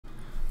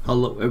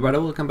Hello everybody,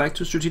 welcome back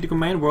to Strategic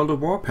Command World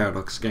of War.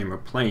 Paradox Gamer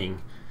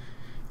playing.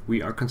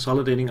 We are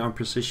consolidating our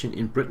position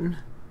in Britain,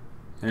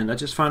 and I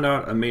just found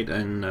out I made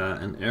an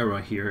error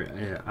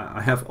here.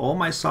 I have all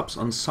my subs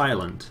on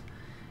silent,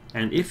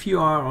 and if you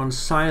are on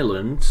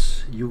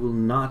silent you will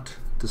not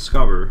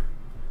discover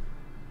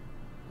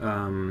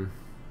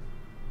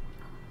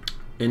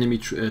enemy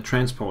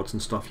transports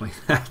and stuff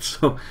like that.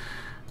 So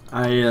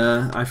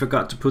I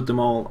forgot to put them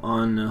all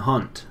on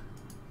hunt.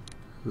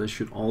 They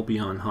should all be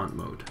on hunt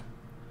mode.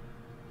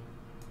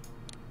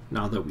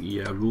 Now that we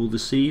rule the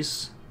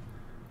seas,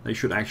 they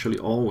should actually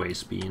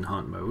always be in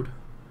hunt mode.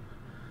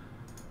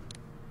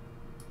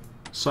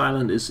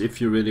 Silent is if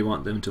you really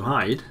want them to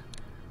hide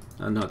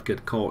and not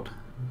get caught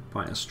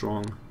by a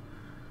strong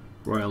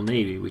Royal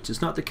Navy, which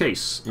is not the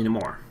case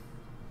anymore.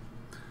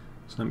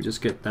 So let me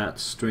just get that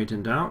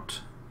straightened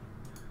out.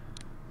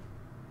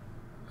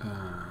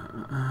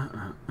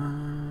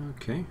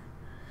 Okay.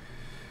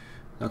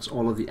 That's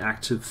all of the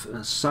active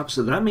subs.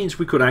 So that means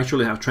we could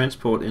actually have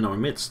transport in our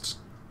midst.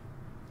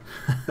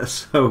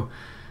 So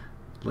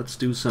let's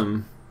do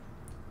some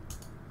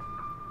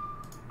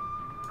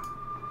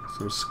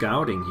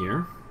scouting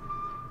here.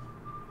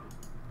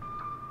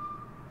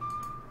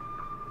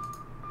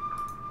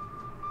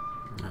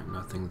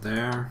 Nothing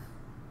there.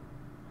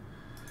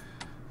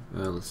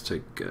 Let's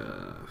take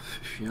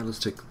let's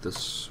take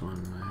this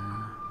one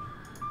there.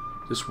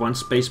 Just one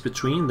space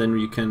between, then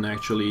you can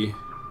actually.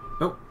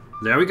 Oh,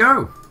 there we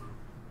go.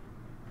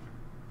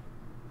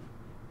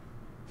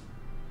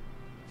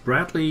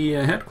 Bradley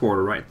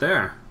headquarters right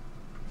there.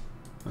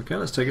 Okay,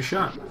 let's take a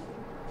shot.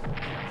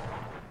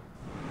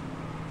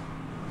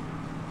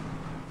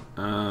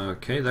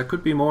 Okay, that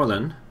could be more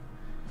then.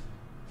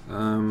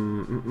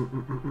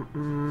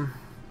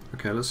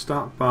 Okay, let's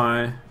start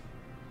by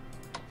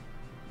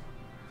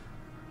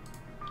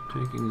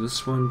taking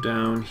this one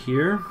down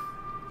here.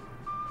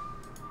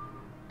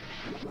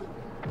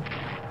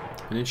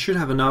 And it should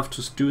have enough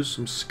to do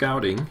some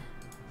scouting.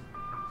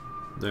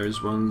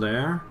 There's one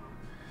there.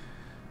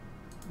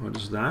 What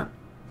is that?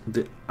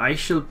 The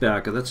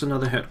Eichelberger, that's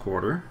another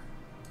headquarter.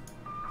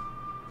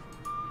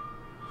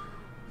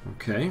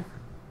 Okay.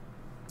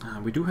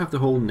 We do have the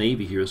whole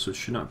navy here, so it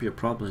should not be a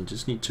problem.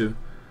 Just need to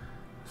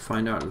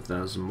find out if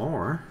there's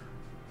more.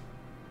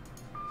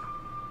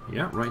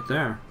 Yeah, right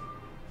there.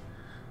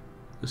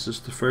 This is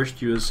the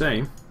 1st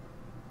USA.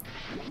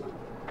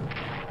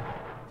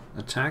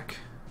 Attack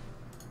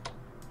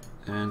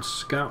and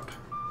scout.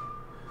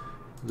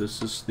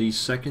 This is the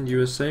 2nd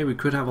USA. We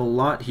could have a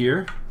lot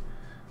here.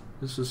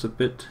 This is a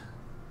bit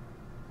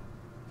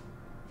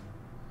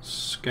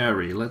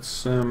scary.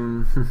 Let's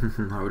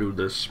how do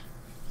this?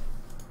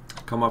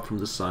 Come up from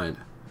the side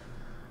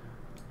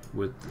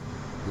with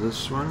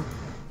this one.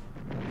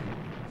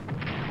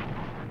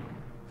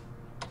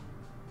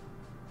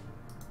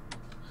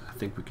 I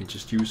think we can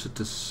just use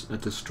a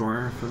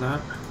destroyer for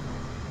that.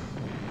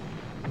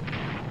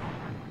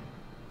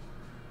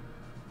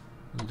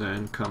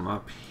 Then come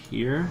up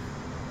here.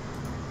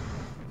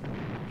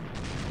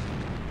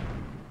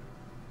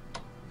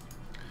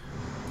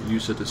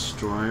 Use a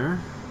destroyer.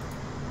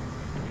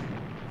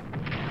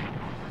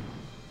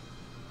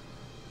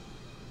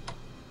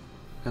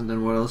 And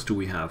then what else do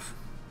we have?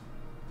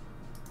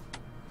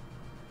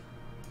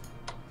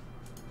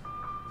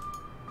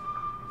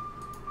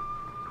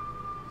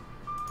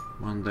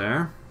 One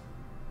there.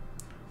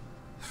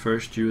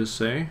 1st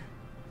USA.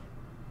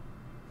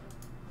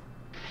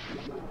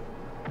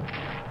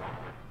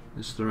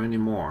 Is there any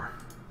more?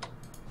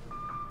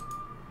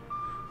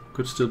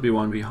 Could still be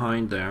one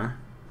behind there.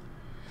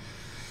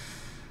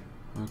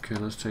 Okay,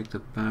 let's take the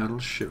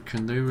battleship.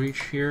 Can they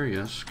reach here?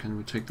 Yes. Can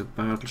we take the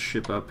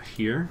battleship up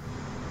here?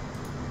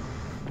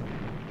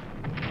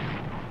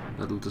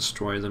 That'll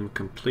destroy them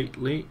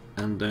completely.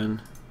 And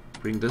then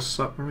bring this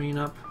submarine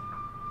up.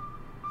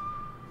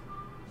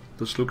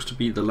 This looks to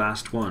be the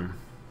last one.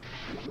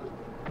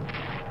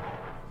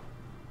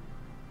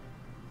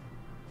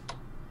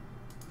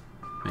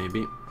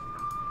 Maybe.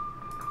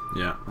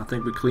 Yeah, I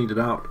think we cleaned it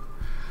out.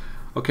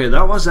 Okay,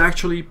 that was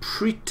actually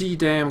pretty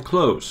damn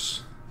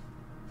close.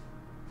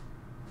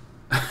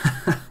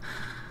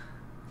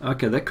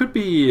 Okay, there could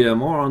be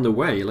more on the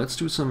way. Let's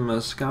do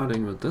some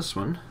scouting with this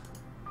one.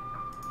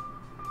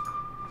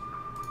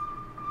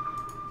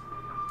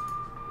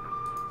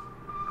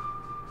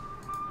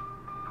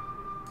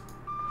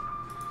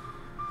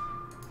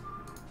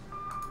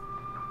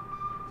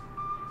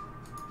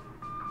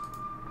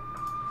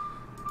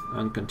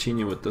 And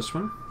continue with this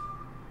one.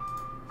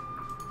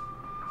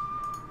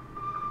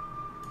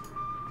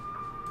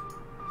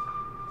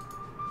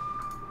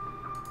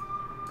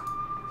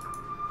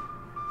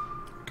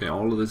 Okay,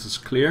 all of this is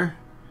clear.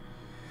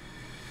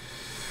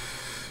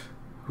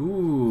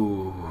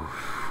 Ooh.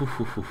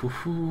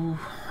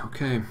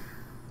 Okay.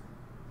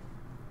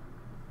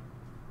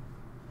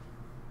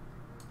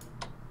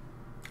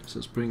 So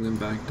let's bring them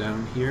back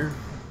down here.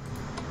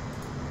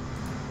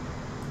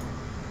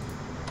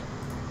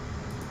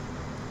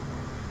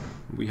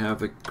 We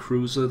have a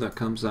cruiser that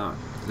comes out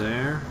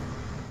there.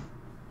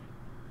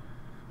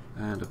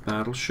 And a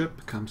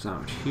battleship comes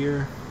out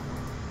here.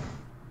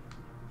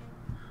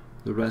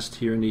 The rest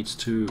here needs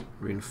to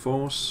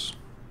reinforce.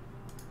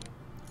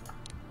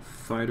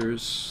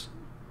 Fighters.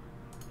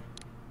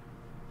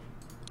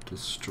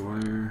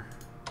 Destroyer.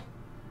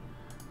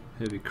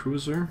 Heavy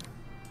cruiser.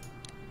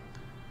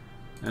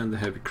 And the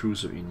heavy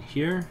cruiser in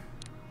here.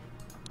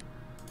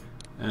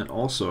 And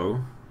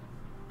also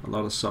a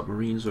lot of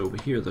submarines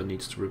over here that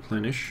needs to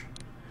replenish.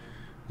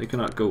 They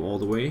cannot go all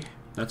the way.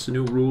 That's a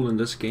new rule in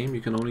this game.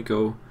 You can only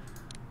go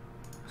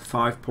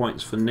 5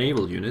 points for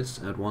naval units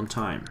at one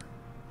time.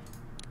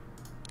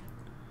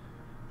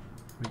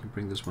 We can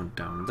bring this one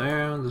down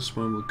there. This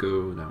one will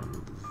go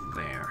down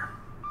there.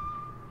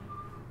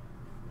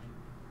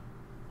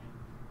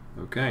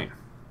 Okay.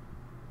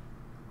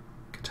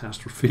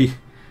 Catastrophe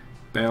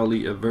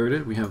barely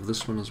averted. We have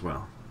this one as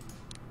well.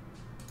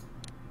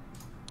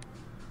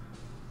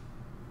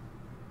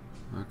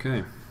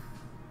 Okay.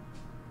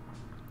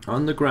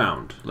 On the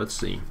ground, let's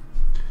see.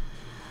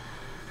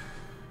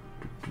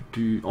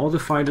 All the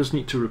fighters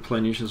need to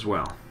replenish as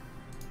well.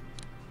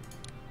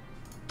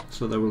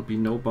 So there will be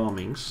no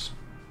bombings.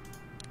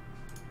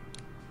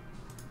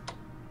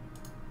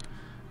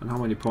 And how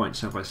many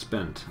points have I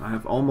spent? I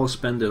have almost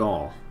spent it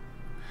all.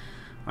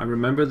 I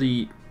remember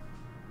the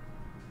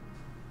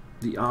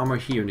armor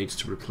here needs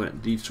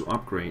to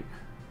upgrade.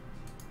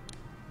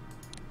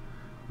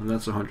 And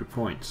that's 100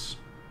 points.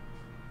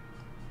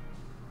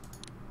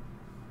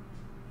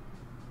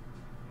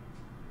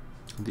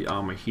 The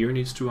armor here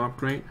needs to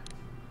upgrade.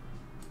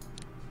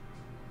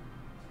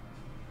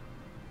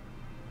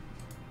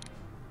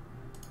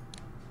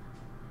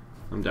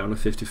 I'm down to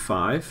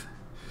 55.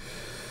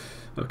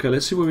 Okay,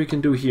 let's see what we can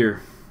do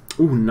here.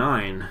 Ooh,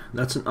 9.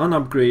 That's an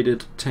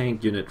unupgraded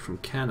tank unit from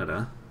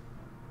Canada.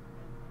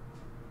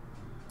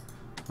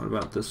 What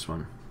about this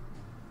one?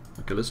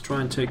 Okay, let's try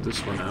and take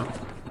this one out.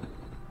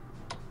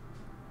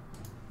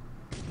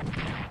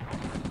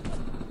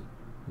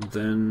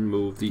 Then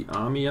move the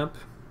army up.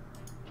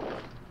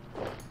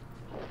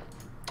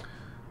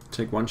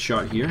 Take one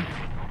shot here.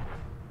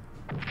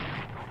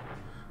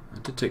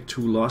 I did take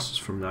 2 losses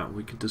from that.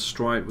 We could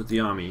destroy it with the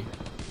army.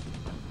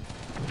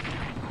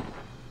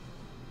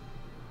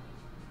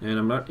 And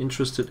I'm not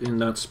interested in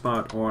that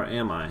spot, or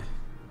am I?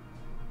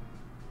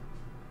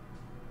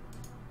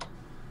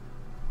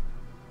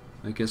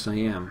 I guess I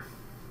am.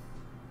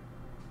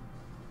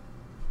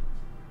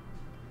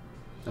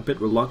 A bit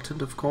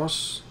reluctant, of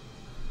course,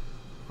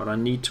 but I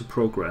need to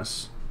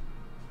progress.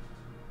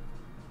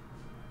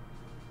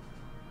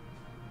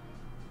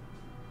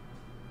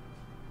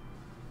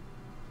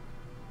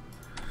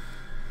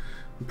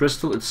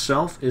 Bristol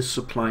itself is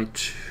supply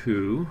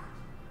 2.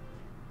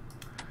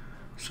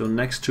 So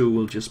next 2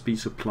 will just be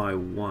supply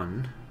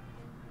 1.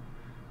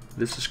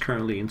 This is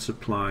currently in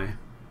supply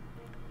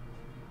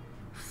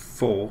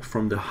 4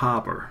 from the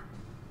harbor.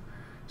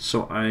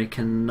 So I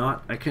can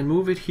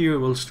move it here. It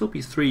will still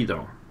be 3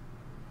 though.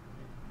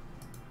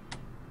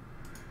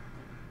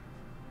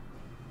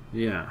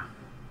 Yeah.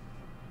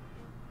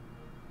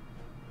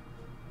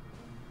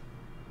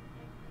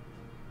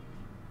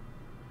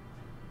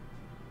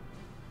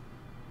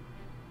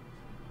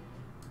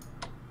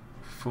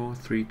 Four,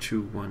 3,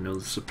 2, 1. No,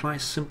 the supply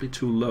is simply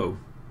too low.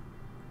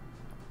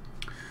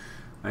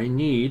 I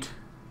need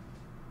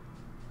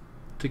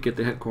to get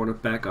the headquarters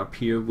back up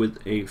here with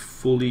a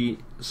fully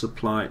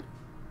supplied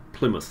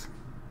Plymouth.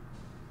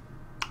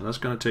 And that's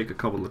going to take a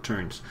couple of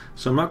turns.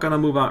 So I'm not going to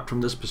move out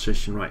from this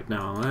position right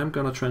now. I am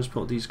going to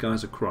transport these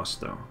guys across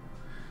though,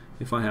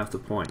 if I have the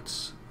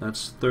points.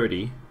 That's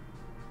 30.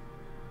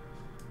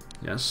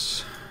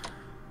 Yes.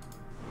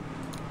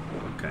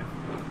 Okay.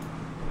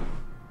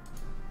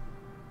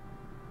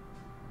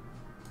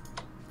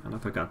 And I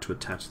forgot to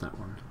attach that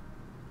one.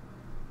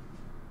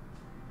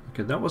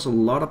 Okay, that was a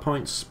lot of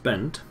points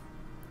spent.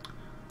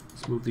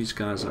 Let's move these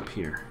guys up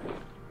here.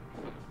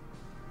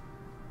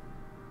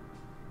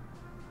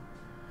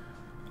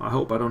 I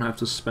hope I don't have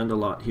to spend a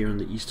lot here in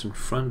the Eastern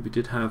Front. We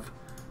did have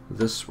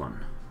this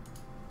one.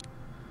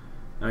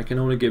 I can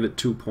only give it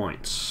 2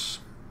 points.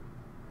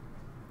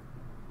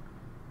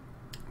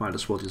 Might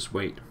as well just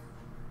wait.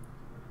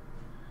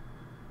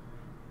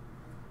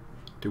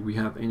 Do we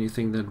have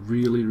anything that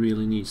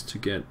really needs to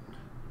get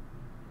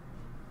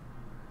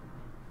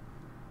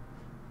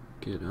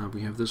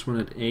we have this one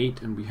at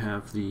 8, and we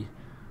have the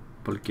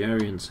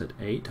Bulgarians at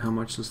 8. How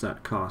much does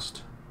that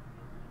cost?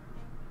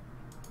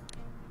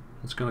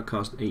 It's gonna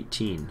cost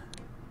 18.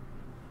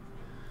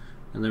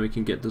 And then we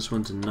can get this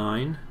one to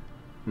 9.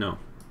 No,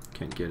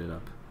 can't get it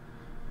up.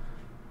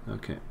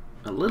 Okay,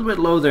 a little bit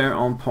low there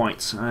on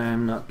points.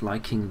 I'm not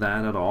liking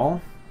that at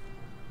all.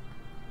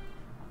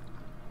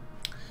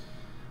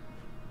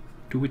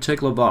 Do we take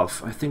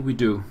Lvov? I think we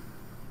do.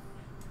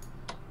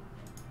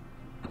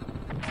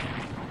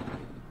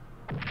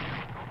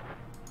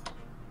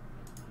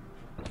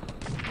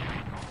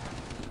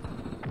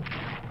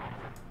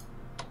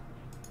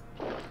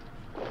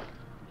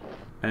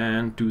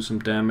 And do some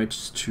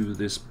damage to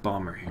this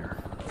bomber here.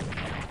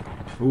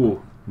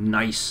 Ooh,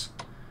 nice.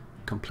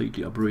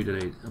 Completely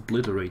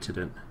obliterated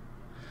it.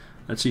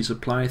 Let's see,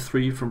 supply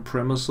 3 from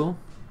Premisal.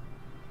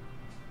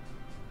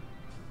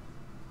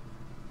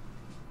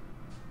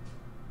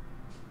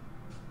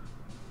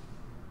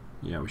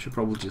 Yeah, we should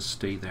probably just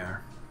stay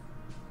there.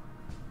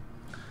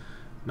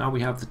 Now we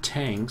have the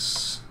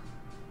tanks.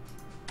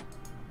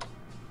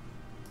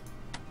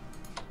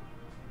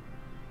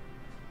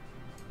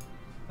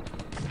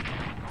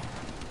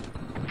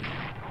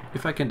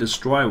 If I can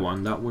destroy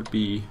one, that would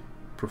be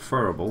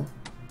preferable.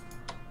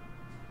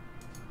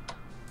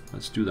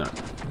 Let's do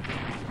that.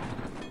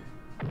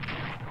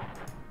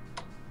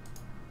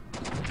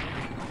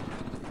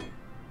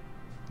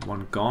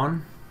 One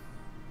gone.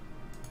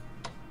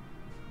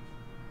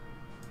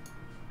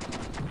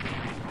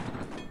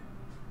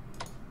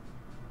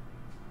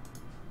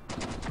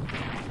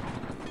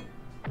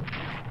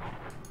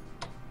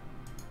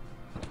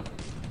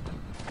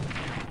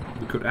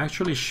 We could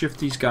actually shift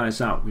these guys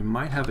out. We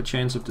might have a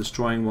chance of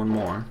destroying one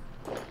more.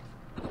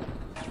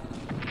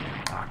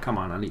 Ah, come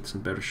on, I need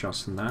some better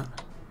shots than that.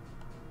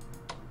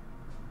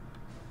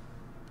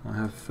 I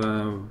have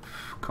a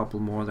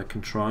couple more that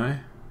can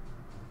try.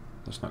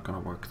 That's not gonna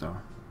work though.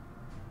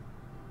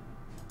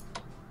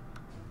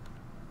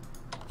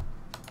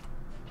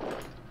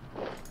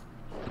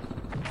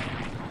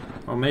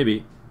 Or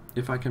maybe,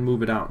 if I can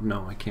move it out.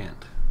 No, I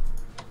can't.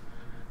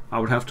 I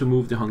would have to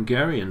move the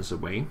Hungarians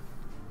away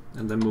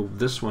and then move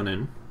this one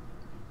in.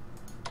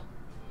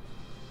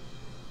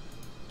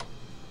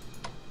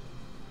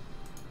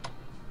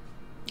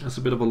 That's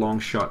a bit of a long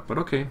shot, but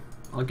okay,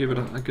 I'll give it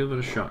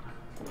a shot.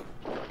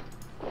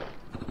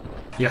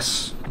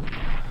 Yes,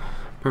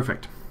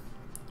 perfect.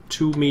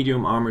 2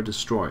 medium armor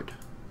destroyed.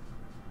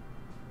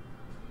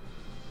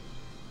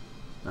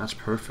 That's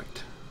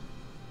perfect.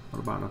 What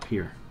about up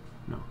here?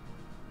 No.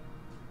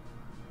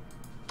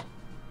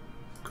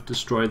 Could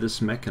destroy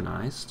this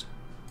mechanized.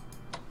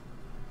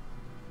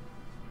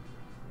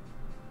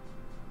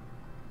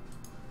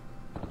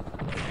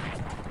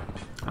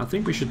 I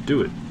think we should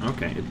do it.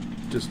 Okay, it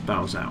just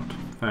bows out.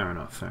 Fair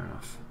enough, fair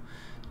enough.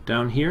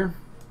 Down here,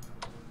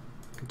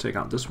 I can take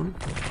out this one.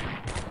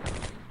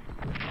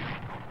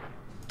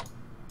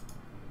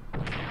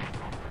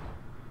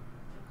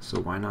 So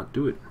why not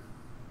do it?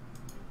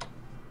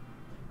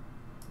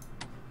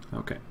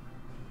 Okay.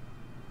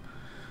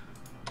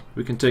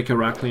 We can take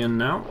Heraklion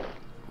now.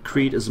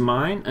 Crete is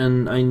mine,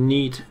 and I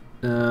need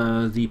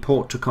the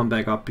port to come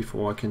back up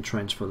before I can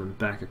transfer them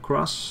back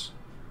across.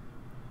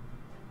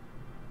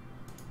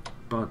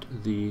 But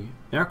the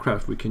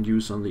aircraft we can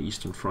use on the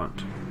Eastern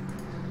Front.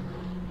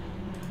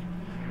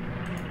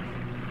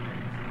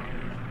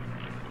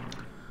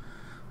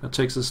 That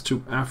takes us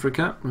to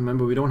Africa.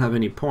 Remember, we don't have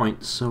any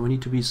points, so we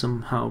need to be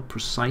somehow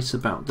precise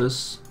about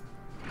this.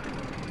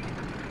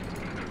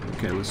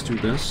 Okay, let's do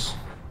this.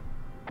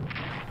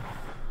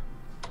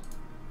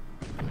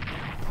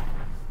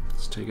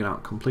 Let's take it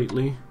out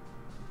completely.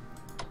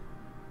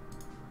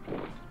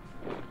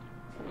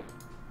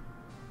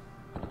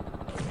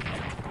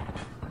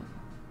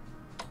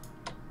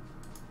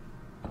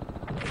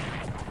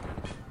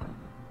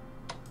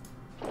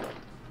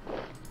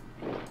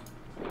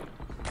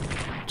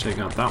 Take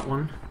out that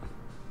one.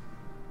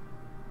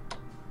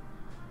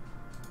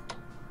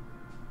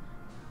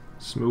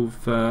 Let's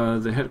move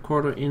the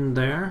headquarters in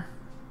there.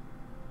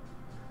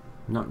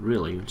 Not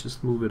really,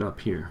 just move it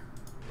up here.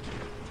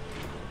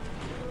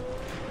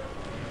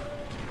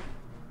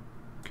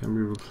 Can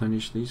we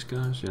replenish these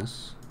guys?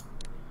 Yes.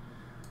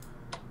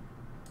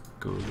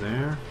 Go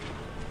there.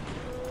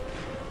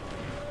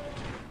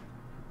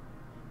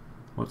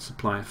 What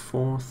supply?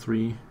 4,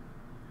 3.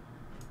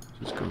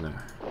 Just go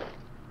there.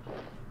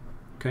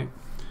 Okay.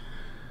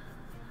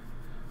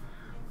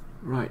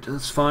 Right,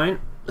 that's fine.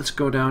 Let's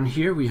go down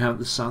here. We have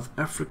the South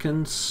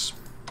Africans.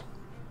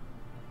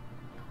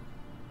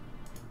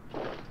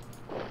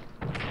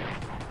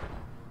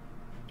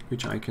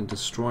 Which I can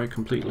destroy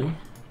completely.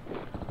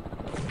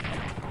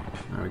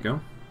 There we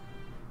go.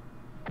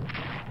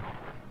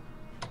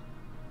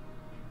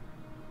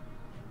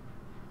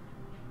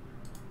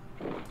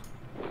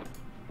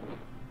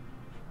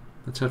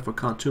 Let's head for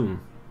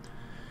Khartoum.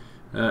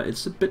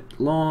 It's a bit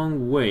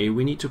long way.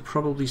 We need to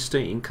probably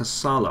stay in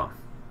Kassala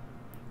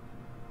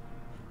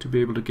to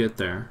be able to get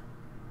there.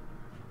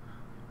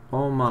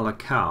 Or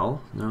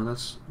Malakal. No,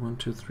 that's 1,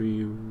 2,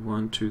 3,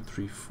 1, 2,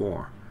 3,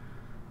 4.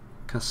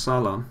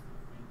 Kassala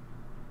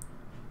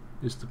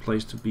is the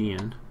place to be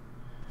in.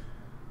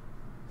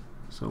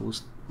 So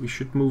we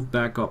should move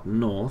back up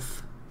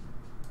north.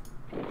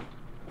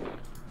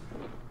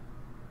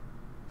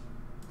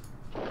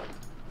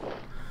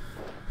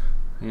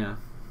 Yeah.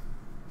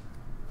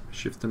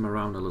 Shift them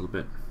around a little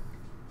bit.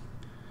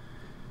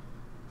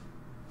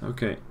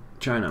 Okay,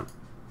 China.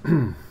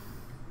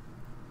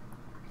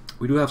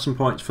 We do have some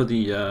points for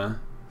the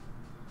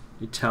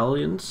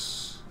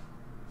Italians.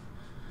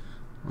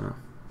 Well,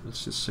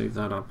 let's just save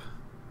that up.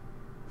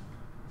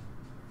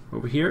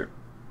 Over here,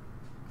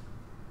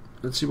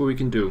 let's see what we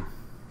can do.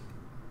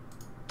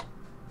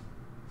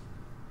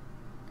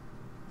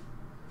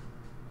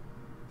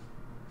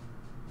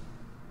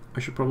 I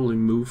should probably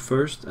move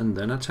first and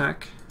then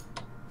attack.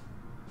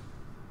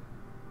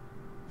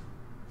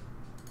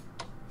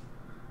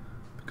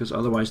 because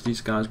otherwise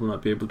these guys will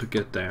not be able to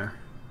get there.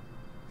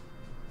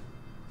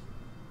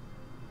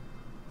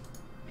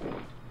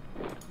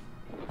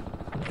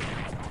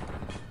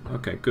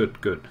 Okay, good,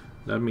 good.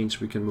 That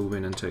means we can move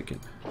in and take it.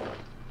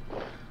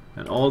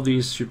 And all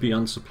these should be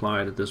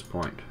unsupplied at this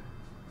point.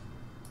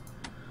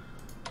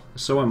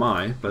 So am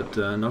I, but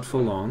not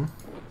for long.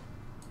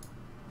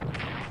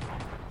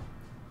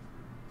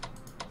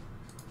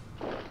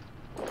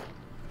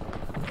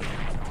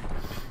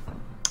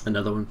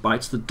 Another one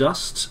bites the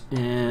dust,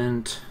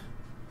 and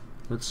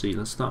let's see,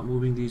 let's start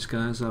moving these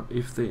guys up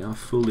if they are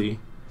fully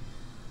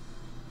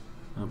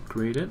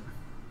upgraded.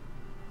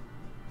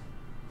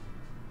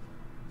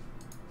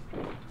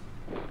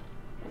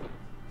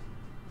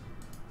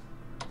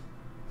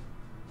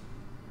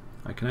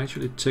 I can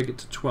actually take it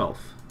to 12.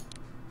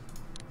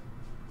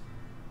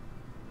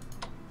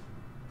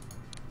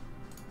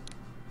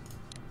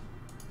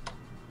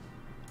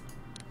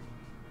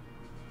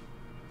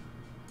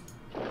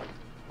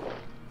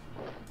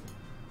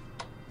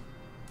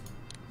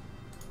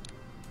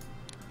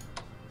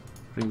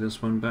 Bring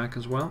this one back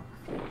as well.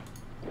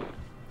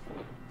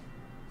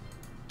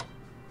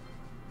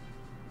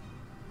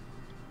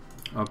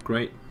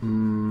 Upgrade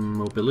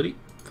mobility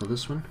for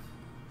this one.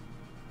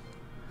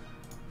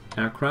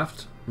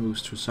 Aircraft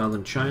moves to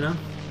southern China.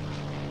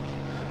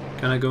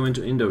 Can I go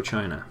into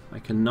Indochina? I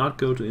cannot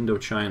go to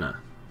Indochina.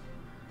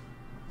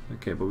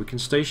 Okay, but we can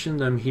station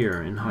them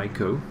here in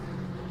Haikou.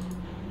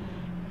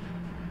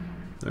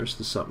 There's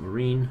the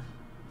submarine.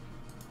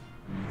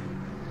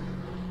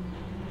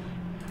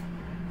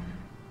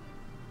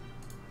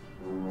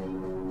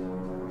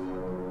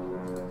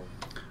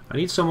 I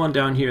need someone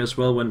down here as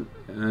well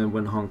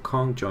when Hong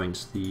Kong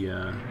joins the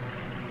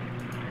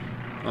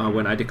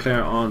when I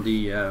declare on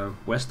the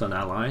Western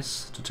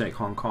Allies to take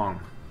Hong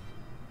Kong.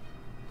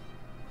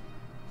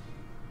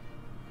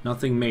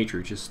 Nothing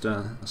major, just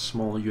a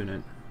small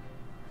unit.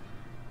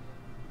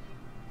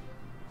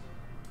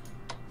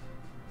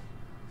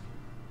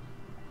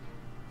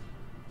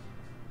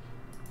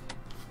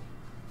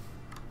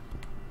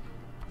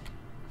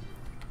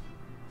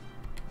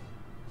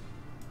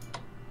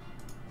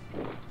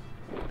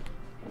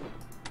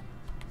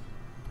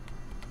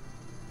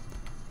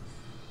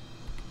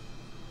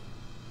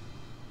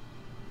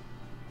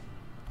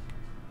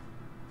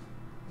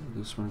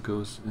 This one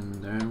goes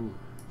in there.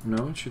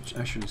 No, it should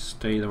actually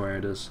stay where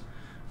it is.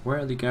 Where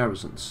are the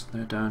garrisons?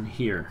 They're down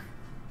here.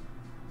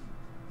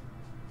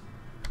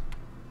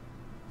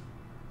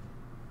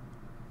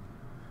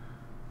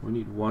 We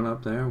need one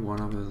up there,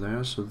 one over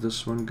there. So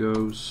this one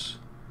goes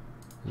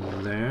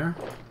there.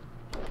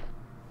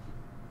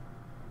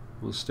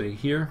 We'll stay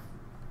here.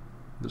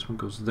 This one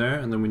goes there,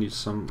 and then we need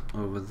some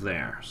over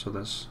there. So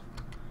that's...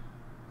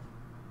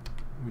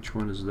 which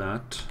one is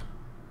that?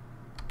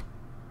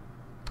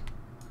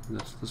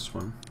 That's this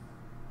one.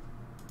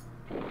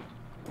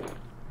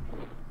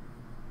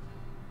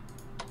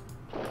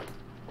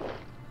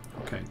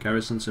 Okay,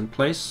 garrisons in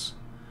place.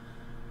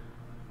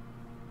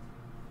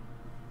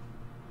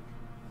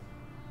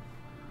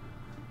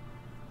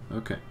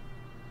 Okay,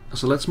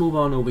 so let's move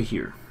on over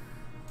here.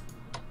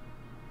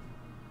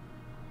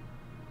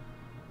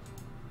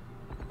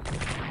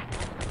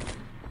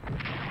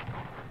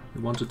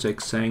 We want to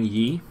take Sang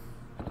Yi.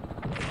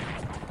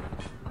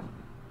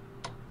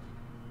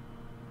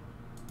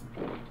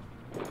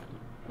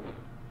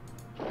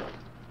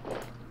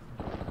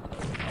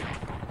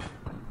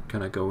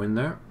 Can I go in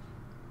there?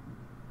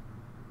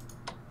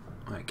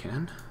 I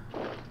can.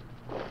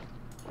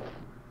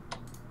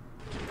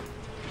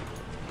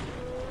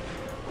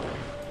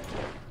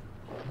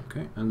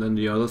 Okay, and then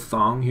the other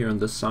thong here on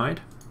this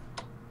side.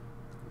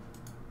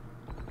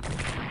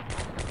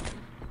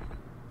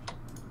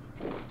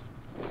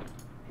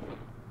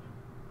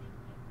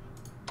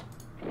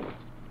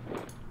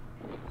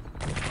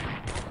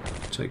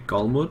 Take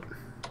Golmud.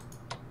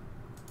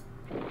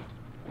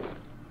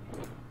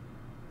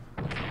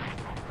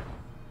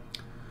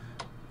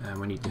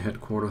 We need the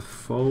headquarters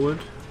forward.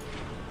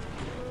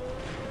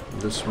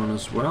 This one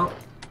as well.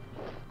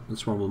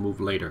 This one will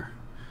move later.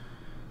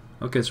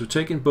 Okay, so we're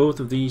taking both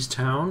of these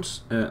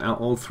towns,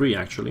 all three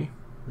actually.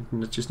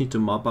 We just need to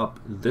mop up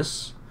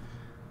this,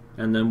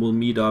 and then we'll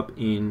meet up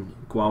in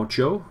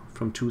Guangzhou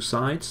from two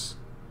sides.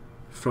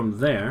 From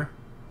there,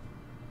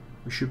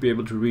 we should be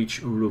able to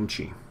reach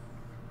Urumqi.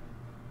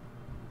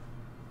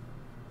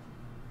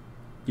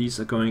 These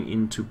are going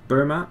into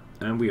Burma,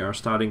 and we are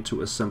starting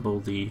to assemble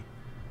the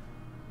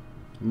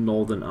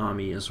Northern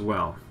Army as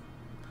well.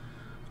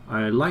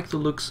 I like the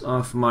looks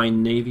of my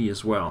navy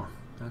as well.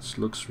 That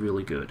looks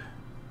really good.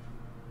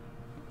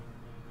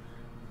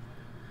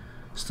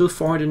 Still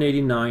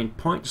 489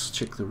 points.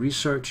 Check the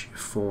research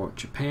for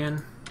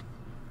Japan.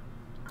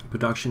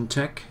 Production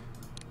tech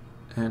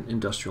and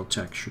industrial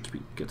tech should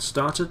get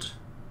started.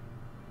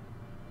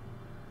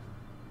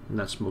 And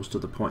that's most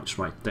of the points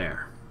right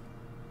there.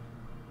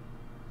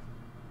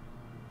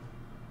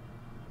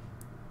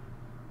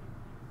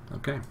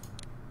 Okay.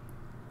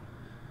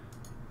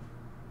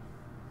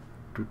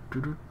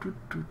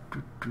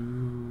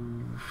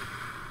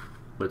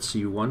 let's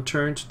see, 1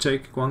 turn to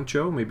take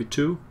Guangzhou, maybe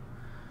 2,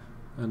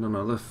 and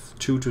another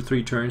 2 to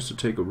 3 turns to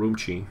take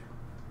Urumqi.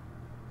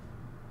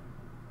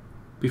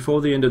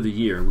 Before the end of the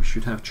year, we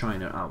should have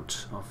China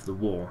out of the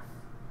war.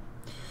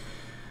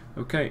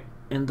 Okay,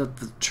 end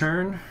of the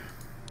turn.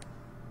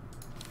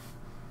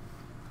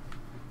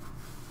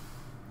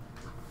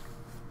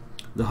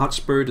 The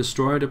Hotspur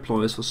Destroyer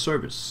deploys for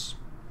service.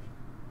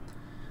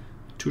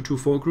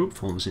 224 group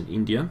forms in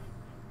India.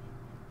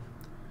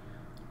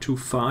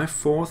 2-5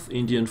 4th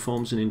Indian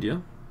forms in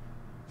India.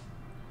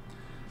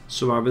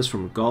 Survivors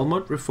from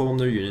Galmut reform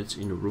their units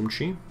in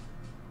Urumqi.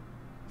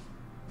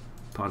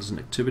 Partisan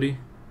activity.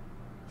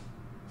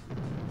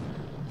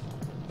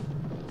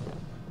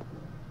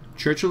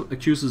 Churchill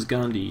accuses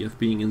Gandhi of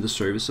being in the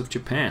service of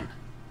Japan,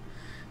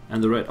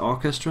 and the Red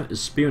Orchestra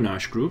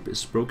espionage group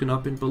is broken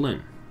up in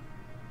Berlin.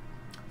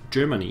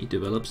 Germany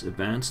develops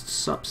advanced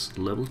subs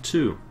level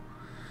 2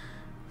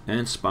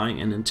 and spying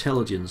and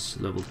intelligence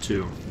level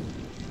 2.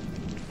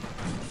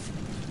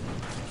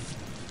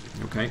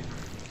 Okay.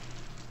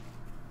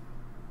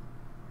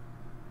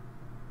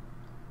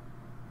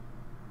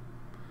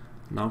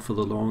 Now for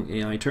the long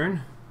AI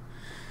turn.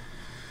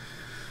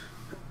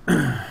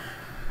 I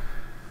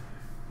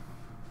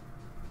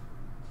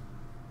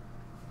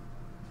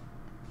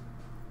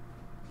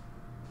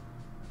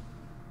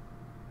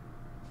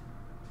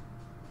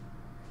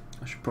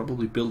should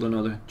probably build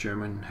another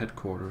German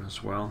headquarters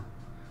as well.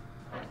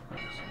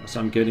 As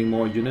I'm getting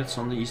more units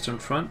on the Eastern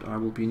Front, I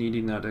will be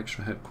needing that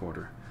extra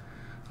headquarter.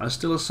 I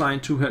still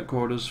assign 2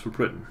 headquarters for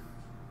Britain.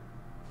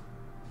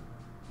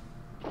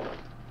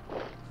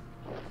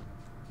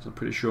 So I'm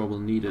pretty sure we'll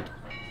need it.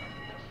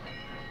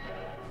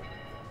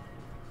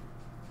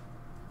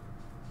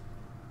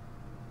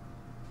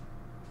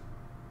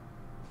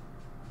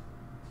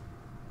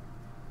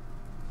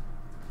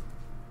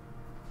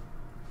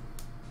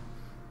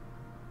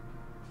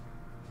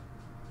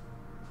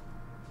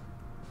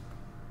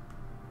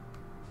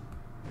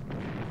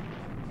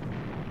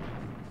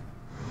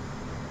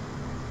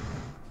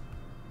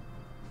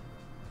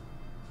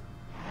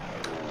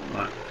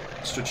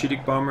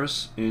 Strategic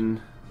bombers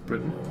in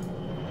Britain.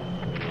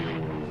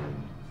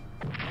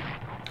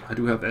 I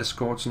do have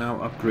escorts now,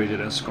 upgraded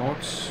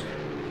escorts.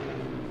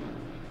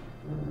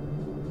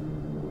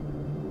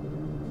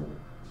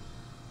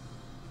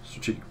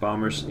 Strategic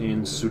bombers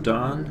in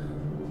Sudan.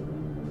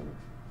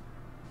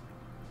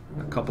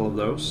 A couple of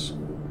those.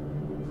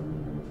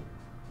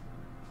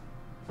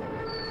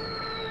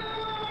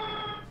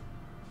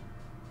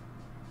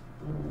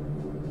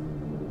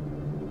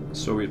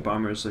 Soviet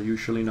bombers are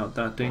usually not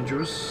that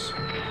dangerous.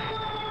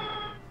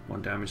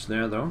 1 damage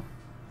there though.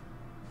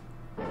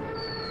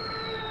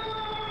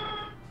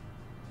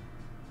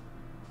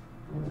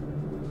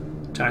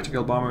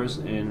 Tactical bombers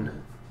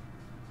in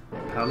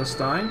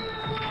Palestine.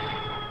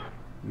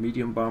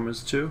 Medium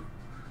bombers too.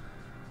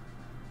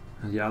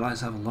 And the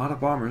Allies have a lot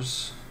of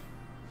bombers.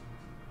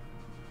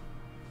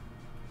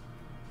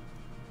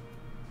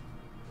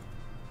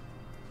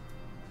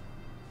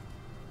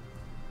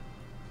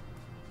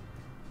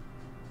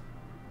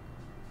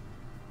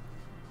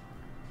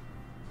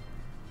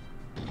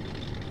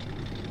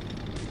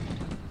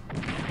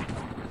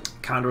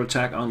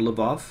 Counterattack on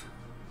Lvov.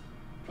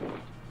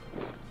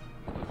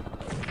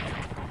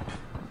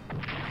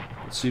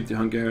 Let's see if the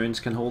Hungarians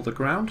can hold the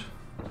ground.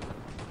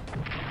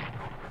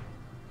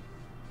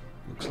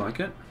 Looks like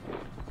it.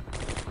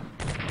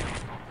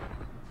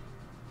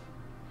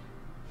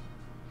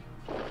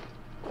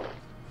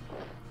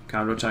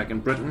 Counterattack in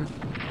Britain.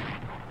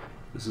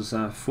 This is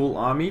a full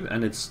army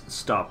and it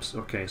stops.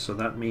 Okay, so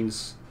that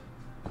means...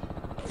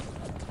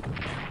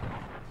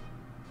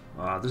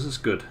 this is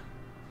good.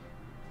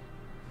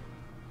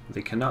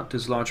 They cannot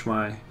dislodge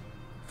my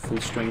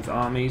full-strength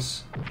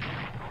armies,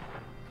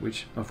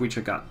 of which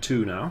I got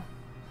 2 now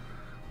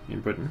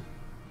in Britain.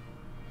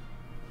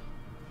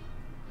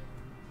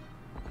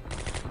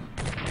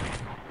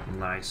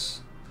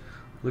 Nice.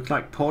 Looks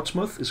like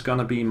Portsmouth is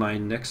gonna be my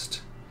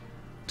next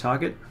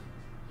target.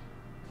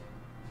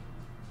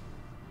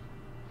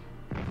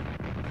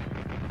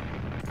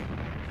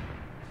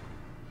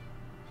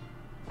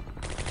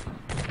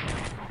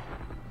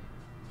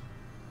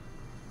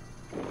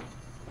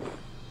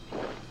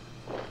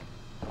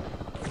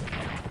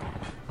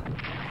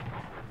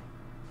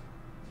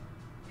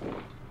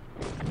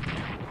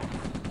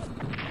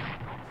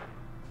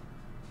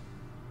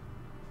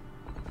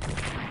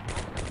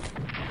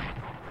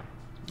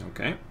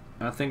 Okay,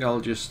 I think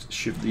I'll just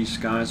shift these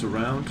guys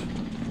around.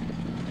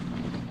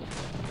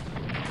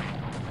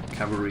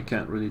 Cavalry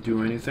can't really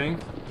do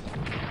anything.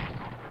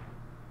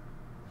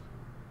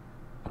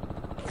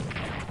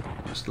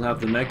 I still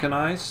have the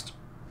mechanized.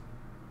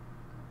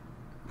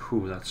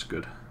 Whew, that's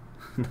good.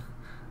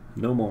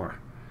 No more.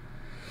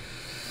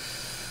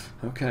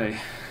 Okay,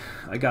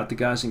 I got the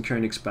guys in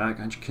Königsberg.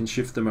 I can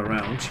shift them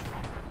around.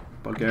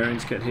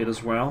 Bulgarians get hit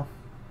as well.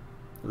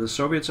 The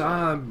Soviets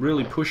are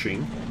really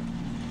pushing.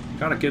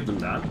 Gotta give them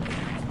that.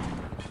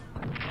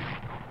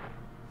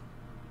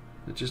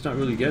 They're just not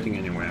really getting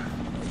anywhere.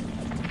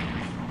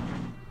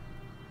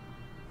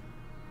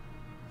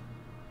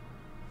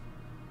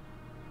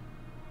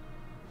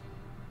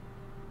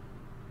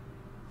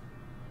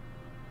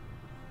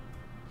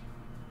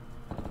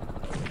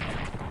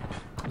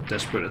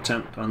 Desperate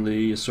attempt on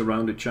the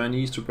surrounded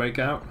Chinese to break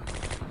out.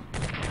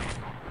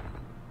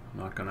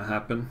 Not gonna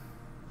happen.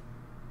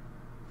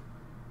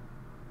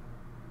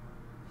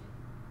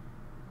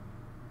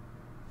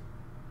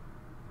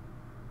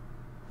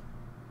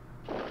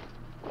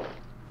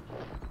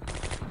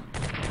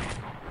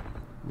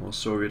 More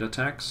Soviet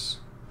attacks.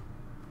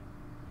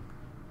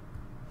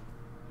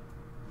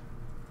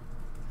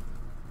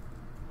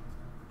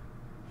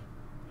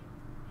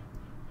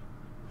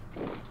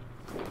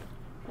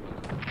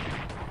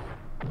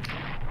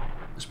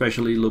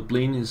 Especially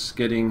Lublin is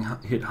getting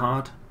hit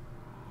hard.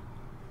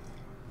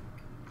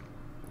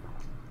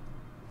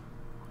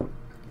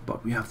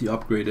 But we have the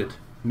upgraded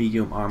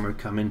medium armor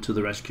come into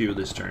the rescue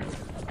this turn.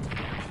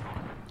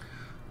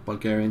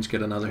 Bulgarians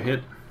get another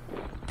hit.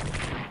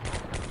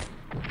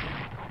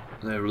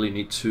 They really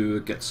need to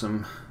get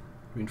some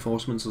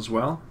reinforcements as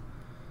well,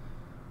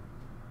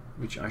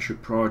 which I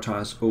should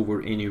prioritize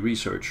over any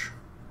research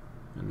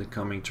in the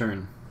coming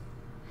turn.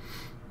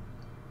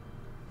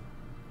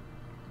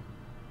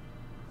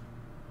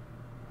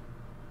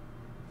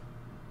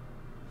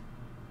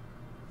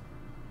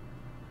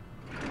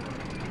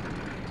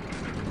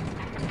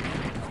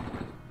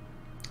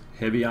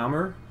 Heavy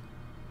armor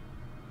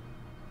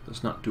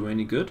does not do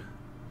any good.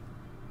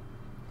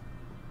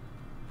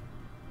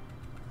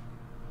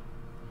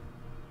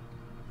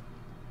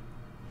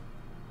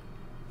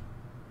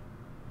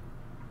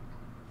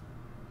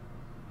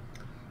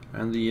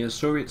 And the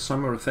Soviet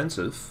summer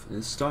offensive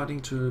is starting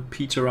to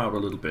peter out a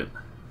little bit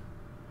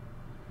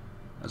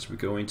as we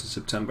go into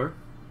September.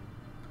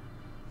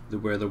 The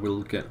weather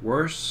will get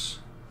worse.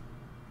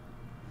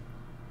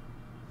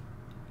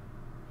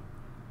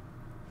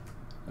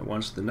 And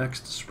once the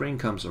next spring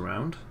comes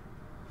around,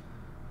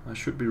 I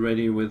should be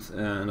ready with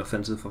an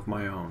offensive of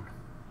my own.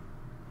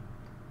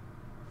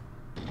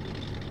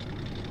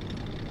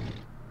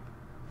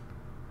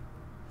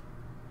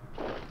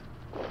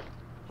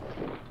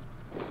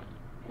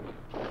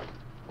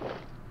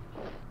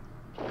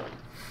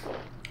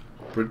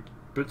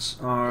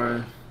 Brits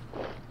are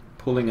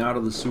pulling out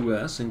of the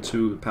Suez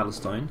into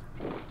Palestine.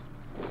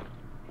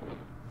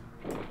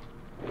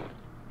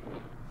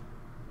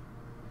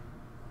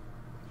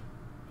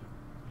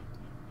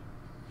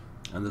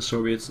 And the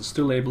Soviets are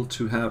still able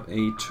to have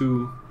a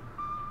too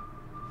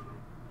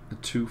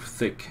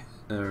thick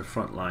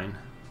front line.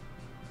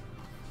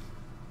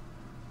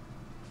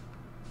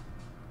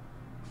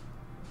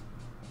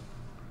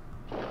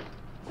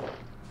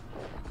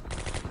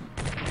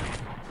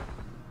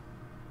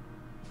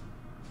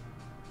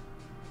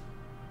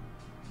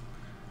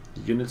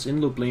 The units in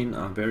Lublin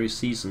are very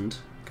seasoned.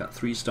 Got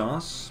 3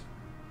 stars.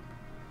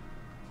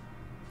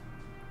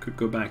 Could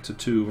go back to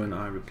 2 when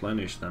I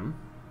replenish them.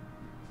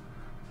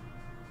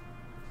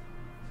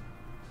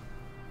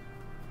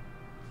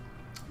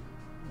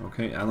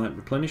 Okay, Allied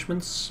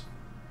replenishments.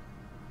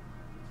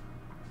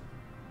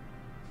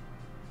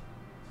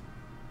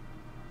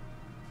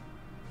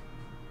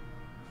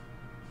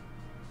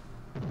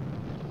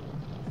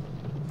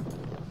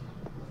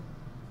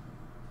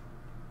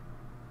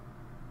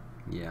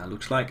 Yeah,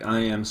 looks like I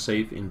am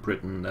safe in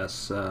Britain.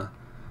 There's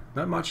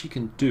not much you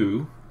can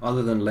do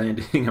other than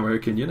landing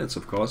American units,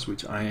 of course,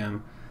 which I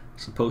am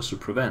supposed to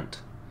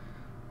prevent,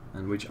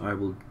 and which I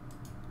will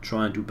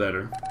try and do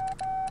better.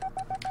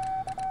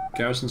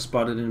 Garrison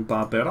spotted in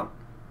Barbera.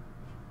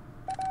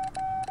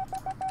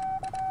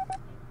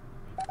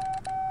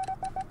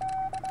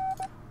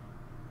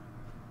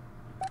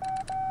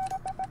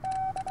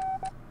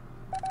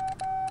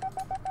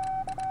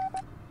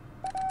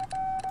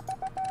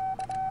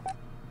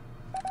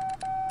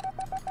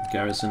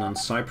 Garrison on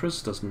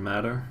Cyprus, doesn't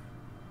matter.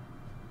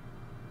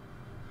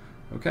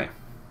 Okay.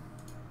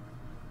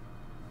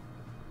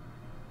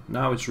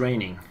 Now it's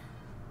raining.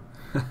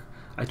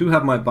 I do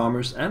have my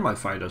bombers and my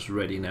fighters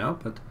ready now,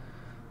 but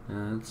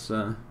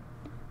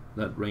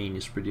that rain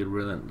is pretty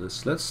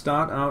relentless. Let's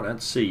start out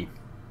at sea.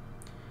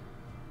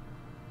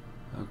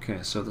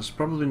 Okay, so there's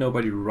probably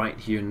nobody right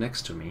here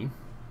next to me.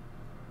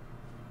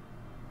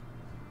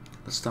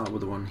 Let's start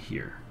with the one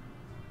here.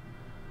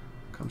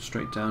 Come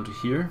straight down to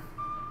here.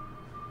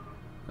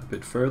 A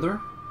bit further.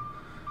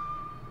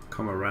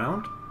 Come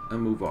around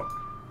and move up.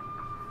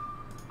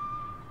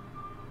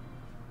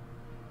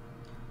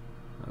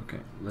 Okay,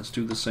 let's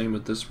do the same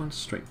with this one.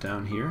 Straight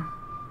down here.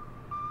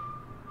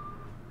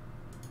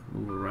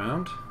 Move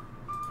around.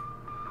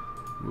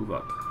 Move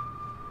up.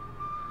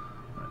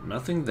 Right,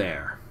 nothing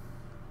there.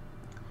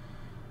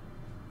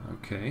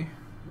 Okay.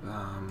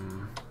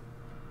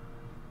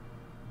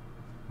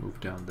 Move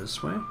down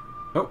this way.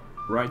 Oh,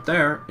 right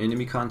there.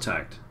 Enemy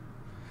contact.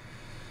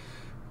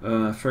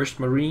 1st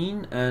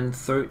Marine and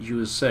 3rd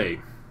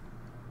USA.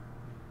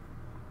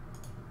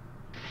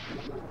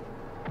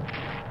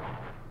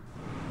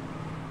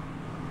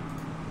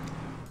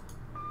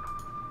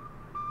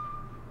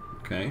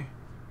 Okay.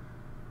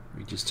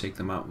 We just take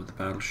them out with the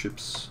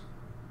battleships.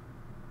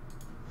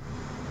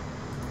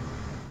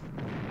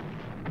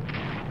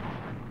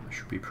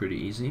 Should be pretty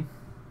easy.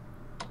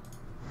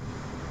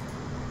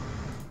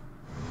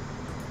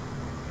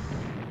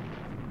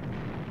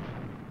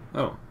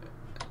 Oh,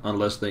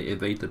 unless they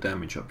evade the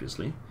damage,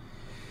 obviously.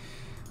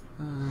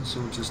 So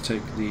we'll just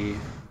take the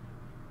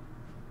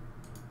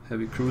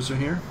heavy cruiser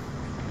here.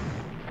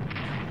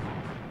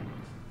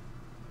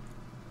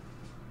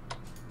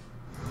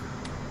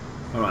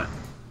 Alright,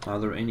 are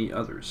there any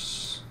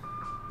others?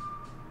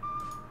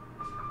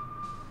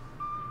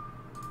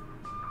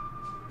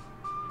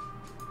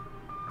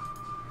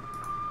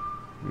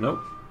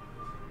 Nope.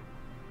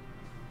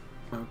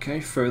 Okay,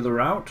 further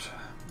out,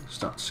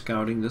 start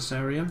scouting this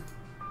area.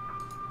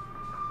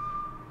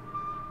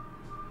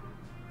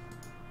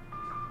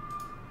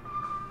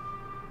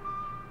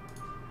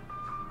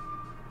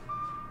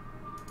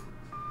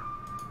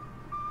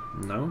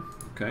 No?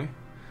 Okay.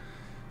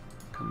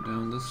 Come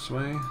down this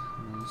way,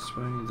 this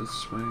way,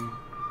 this way.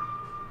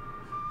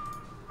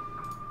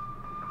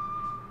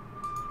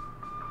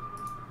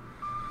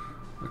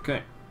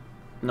 Okay.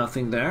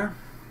 Nothing there.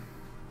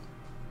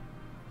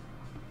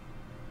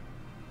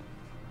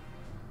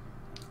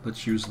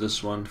 Let's use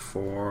this one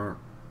for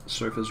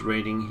surface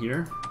rating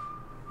here.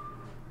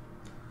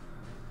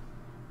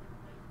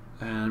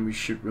 And we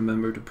should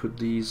remember to put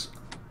these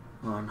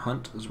on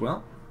hunt as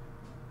well.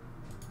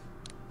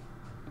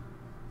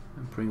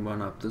 And bring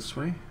one up this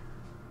way.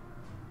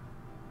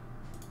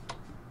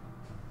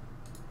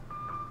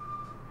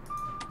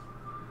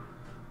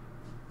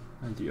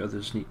 And the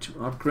others need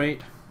to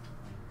upgrade.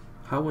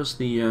 How was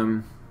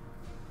the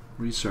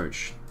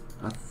research?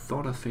 I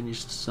thought I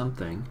finished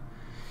something.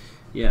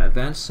 Yeah,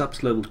 advanced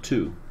subs level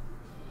 2.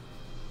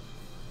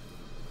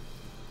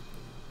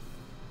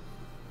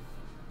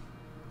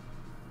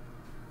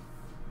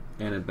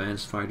 And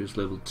advanced fighters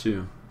level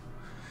 2.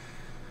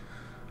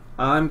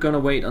 I'm gonna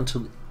wait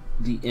until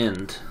the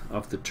end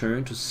of the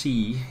turn to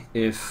see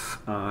if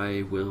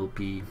I will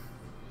be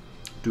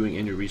doing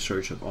any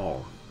research at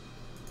all.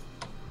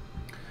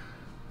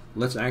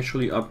 Let's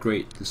actually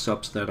upgrade the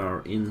subs that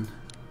are in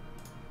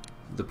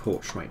the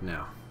ports right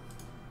now.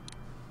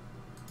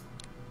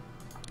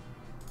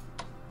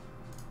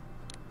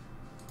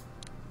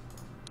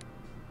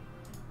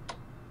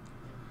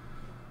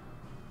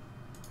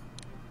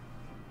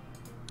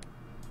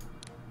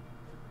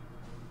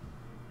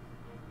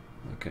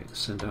 Okay,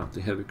 send out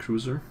the heavy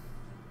cruiser.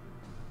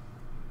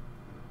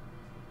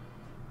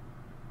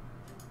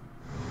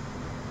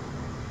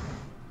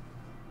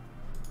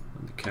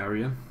 And the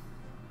carrier.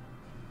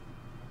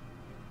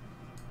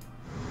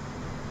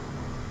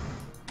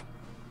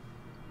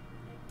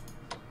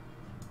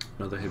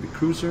 Another heavy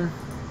cruiser.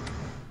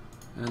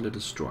 And a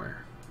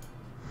destroyer.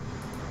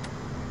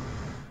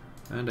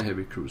 And a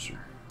heavy cruiser.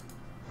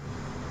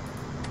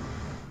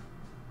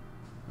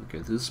 Okay,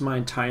 this is my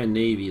entire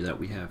navy that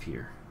we have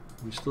here.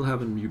 We still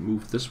haven't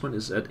moved. This one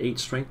is at 8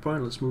 strength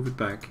point. Let's move it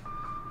back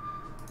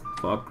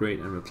for upgrade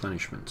and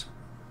replenishment.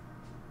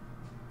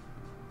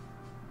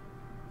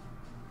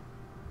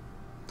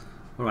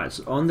 Alright,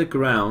 so on the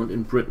ground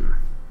in Britain,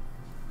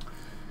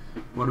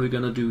 what are we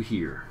gonna do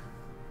here?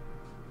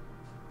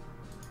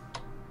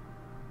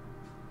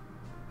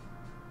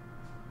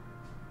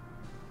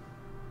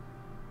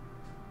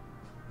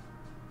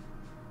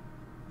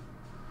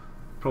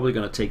 Probably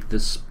gonna take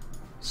this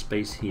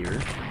space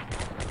here.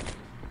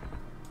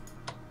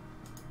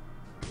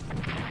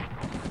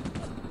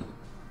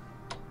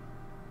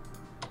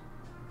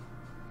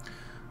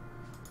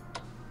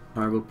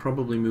 I will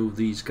probably move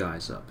these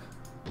guys up.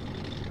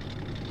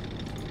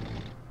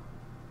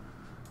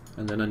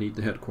 And then I need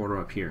the headquarter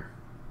up here.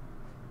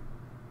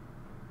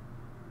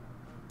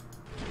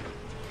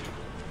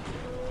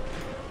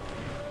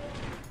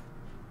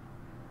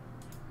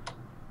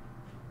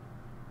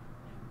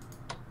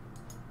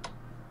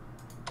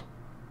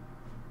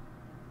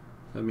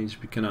 That means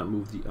we cannot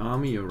move the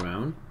army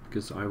around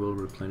because I will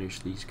replenish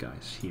these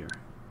guys here.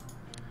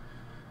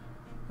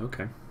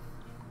 Okay.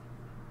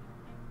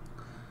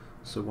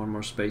 So one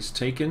more space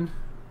taken.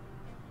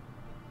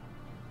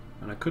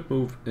 And I could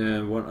move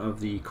one of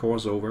the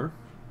cores over.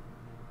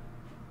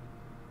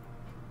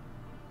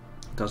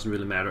 Doesn't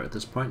really matter at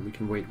this point. We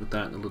can wait with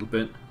that a little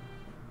bit.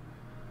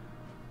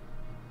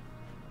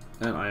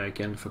 And I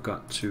again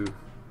forgot to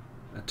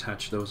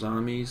attach those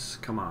armies.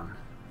 Come on.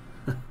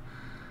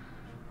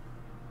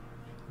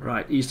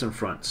 Right, Eastern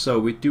Front. So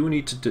we do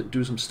need to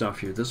do some stuff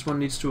here. This one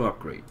needs to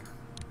upgrade.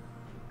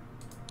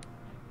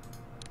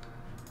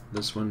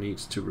 This one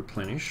needs to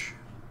replenish.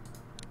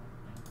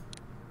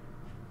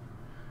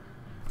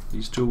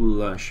 These two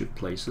will shift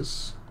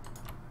places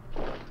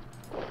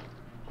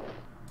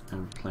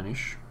and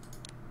replenish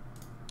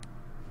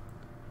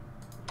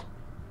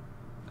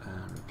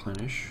and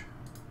replenish.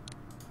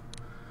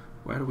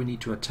 Where do we need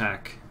to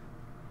attack?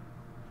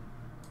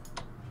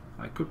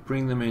 I could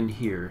bring them in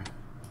here,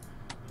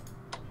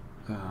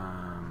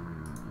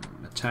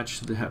 attach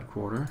to the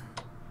headquarter.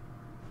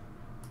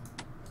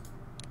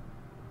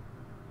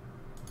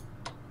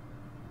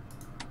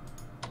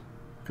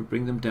 Could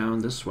bring them down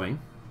this way.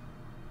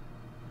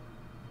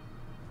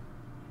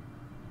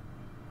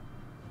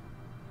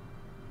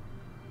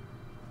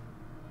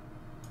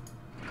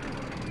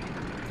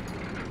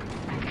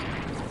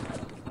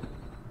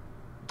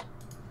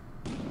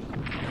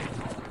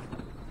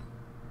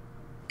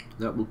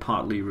 That will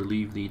partly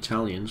relieve the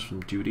Italians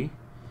from duty.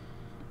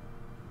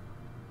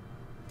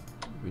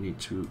 We need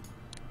to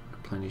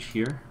replenish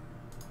here.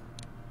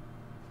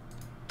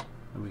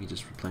 And we can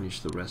just replenish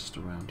the rest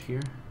around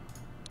here.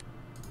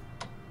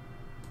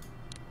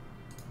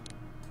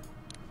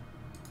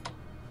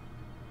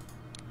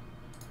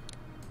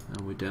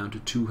 And we're down to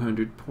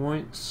 200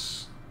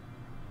 points.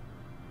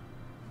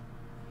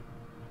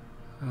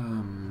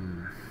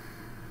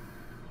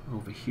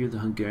 Over here, the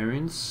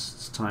Hungarians.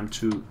 It's time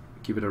to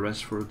give it a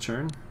rest for a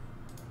turn.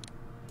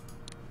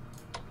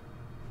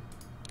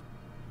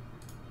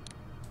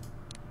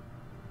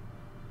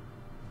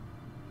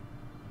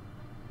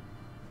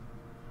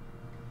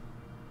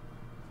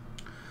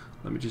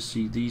 Let me just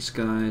see these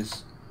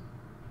guys.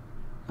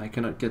 I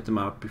cannot get them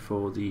out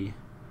before the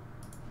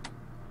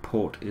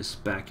port is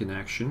back in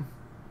action.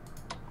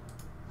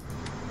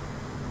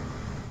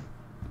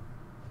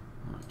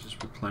 I'll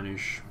just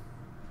replenish.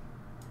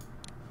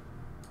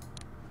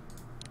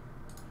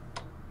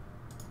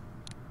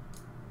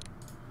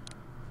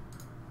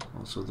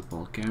 Also the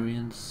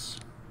Bulgarians,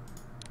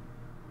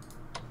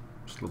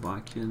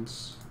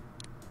 Slovakians,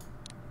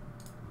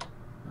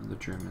 and the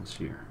Germans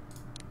here.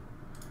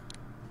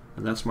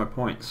 And that's my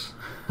points.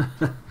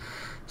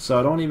 So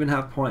I don't even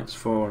have points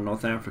for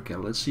North Africa.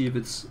 Let's see if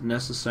it's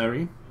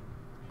necessary.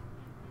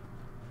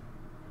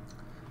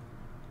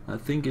 I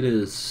think it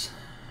is.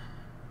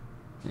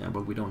 Yeah,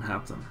 but we don't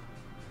have them.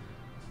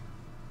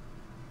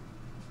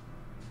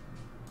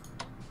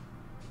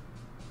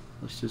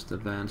 Let's just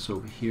advance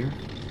over here.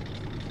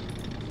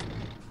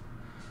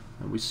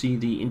 And we see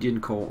the Indian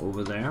Corps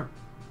over there.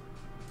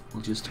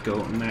 We'll just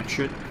go match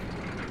it.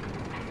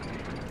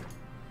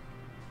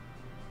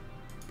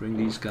 Bring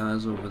these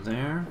guys over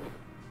there.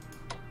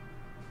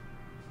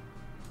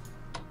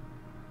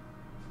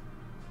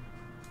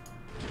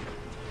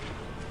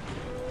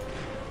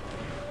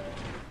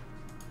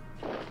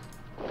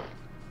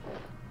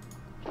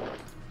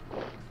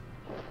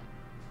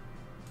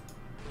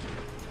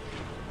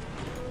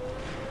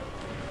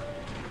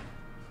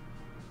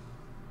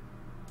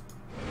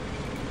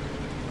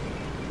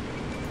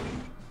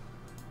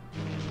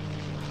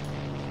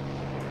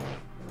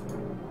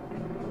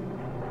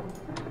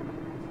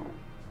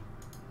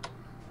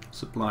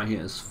 Supply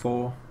here is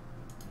 4.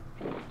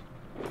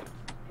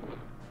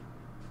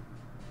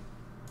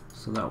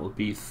 So that will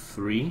be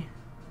 3,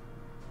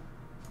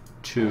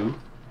 2,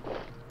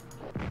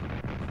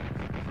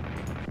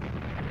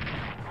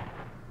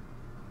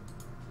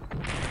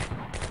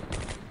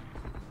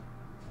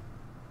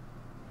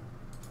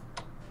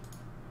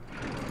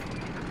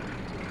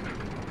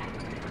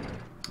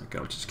 okay,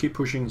 I'll just keep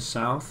pushing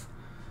south,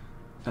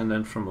 and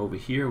then from over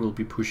here we'll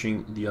be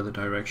pushing the other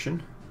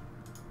direction.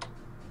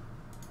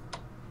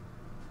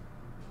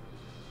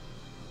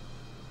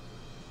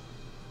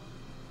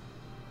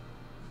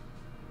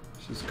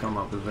 Just come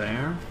up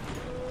there.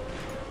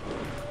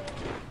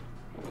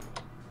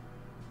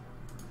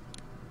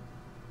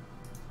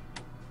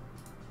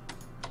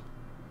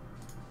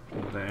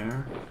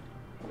 There.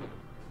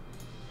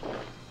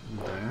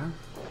 There.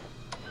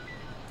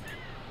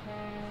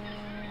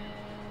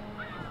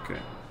 Okay.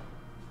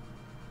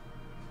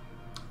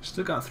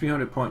 Still got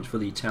 300 points for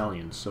the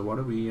Italians. So what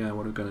are we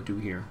going to do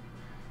here?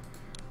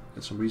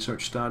 Get some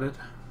research started.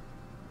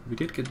 We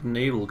did get the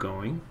naval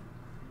going.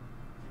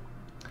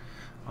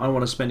 I don't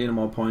want to spend any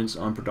more points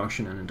on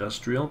production and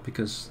industrial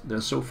because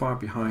they're so far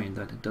behind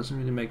that it doesn't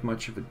really make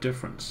much of a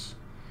difference.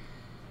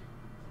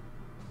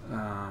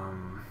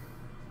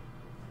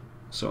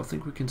 So I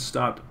think we can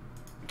start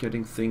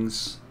getting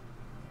things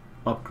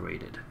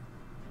upgraded.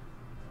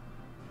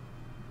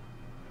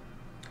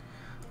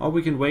 Or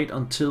we can wait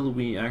until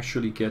we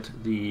actually get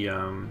the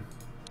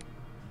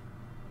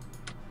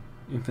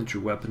infantry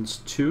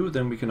weapons too,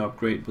 then we can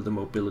upgrade with the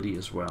mobility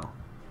as well.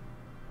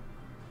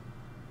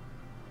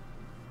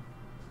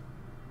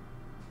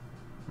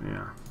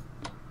 Yeah.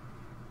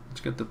 Let's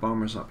get the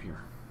bombers up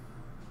here.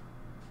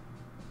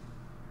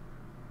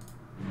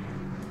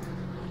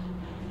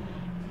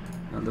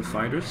 And the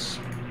fighters.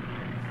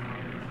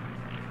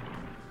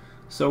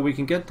 So we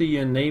can get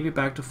the Navy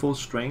back to full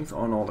strength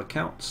on all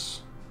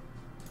accounts.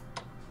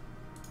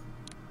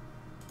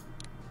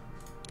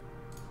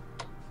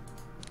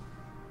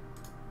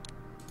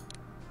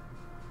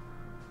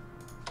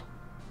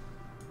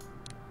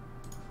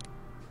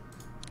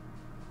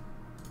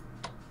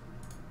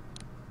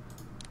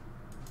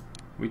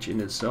 Which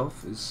in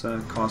itself is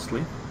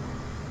costly.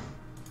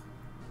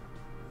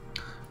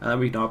 And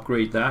we can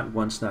upgrade that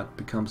once that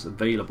becomes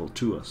available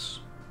to us.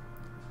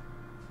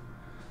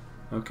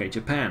 Okay,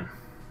 Japan.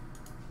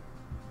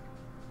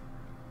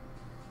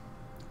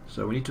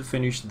 So we need to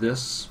finish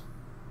this.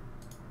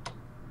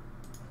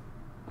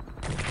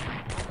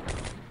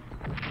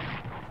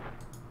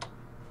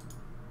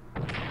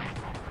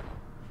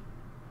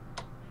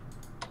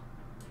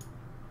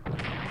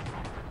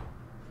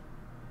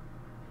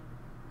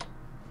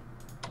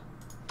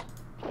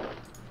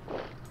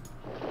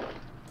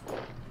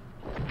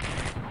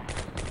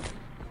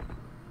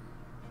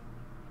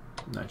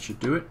 That should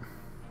do it.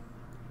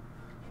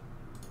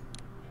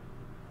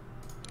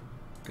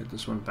 Get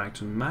this one back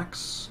to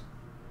max.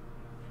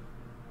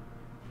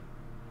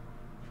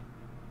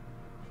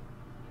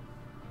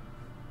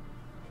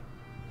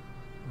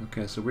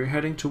 Okay, so we're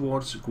heading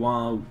towards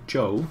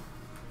Guangzhou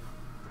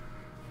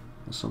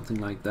or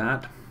something like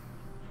that.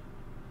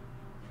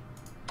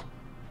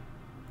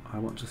 I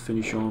want to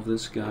finish off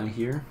this guy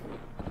here.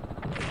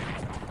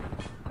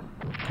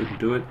 Couldn't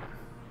do it.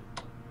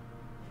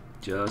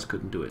 Just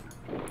couldn't do it.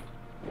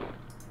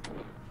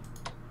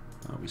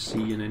 We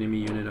see an enemy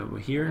unit over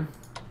here.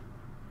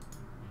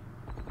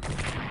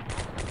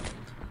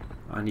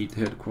 I need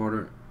the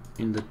headquarters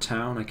in the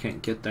town. I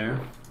can't get there.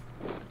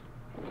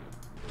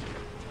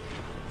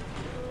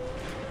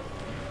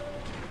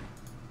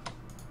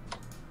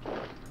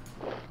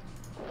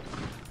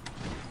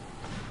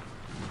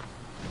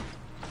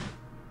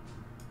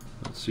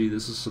 Let's see,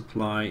 this is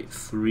supply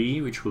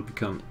 3, which will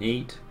become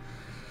 8.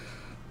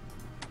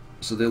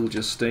 So they'll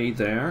just stay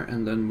there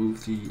and then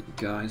move the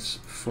guys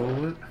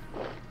forward.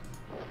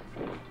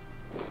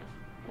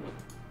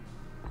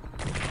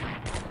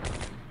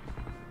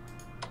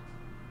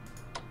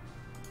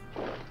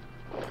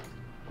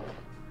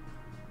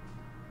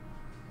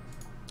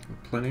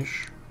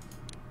 Replenish.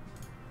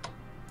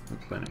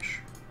 Replenish.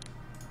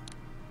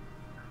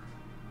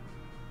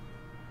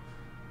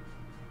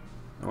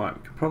 Alright,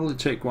 we could probably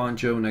take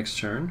Guangzhou next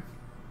turn.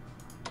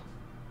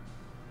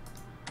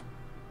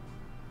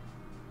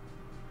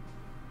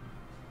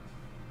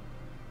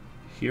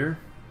 Here.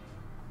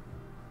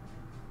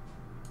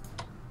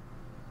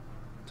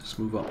 Just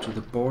move up to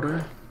the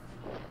border.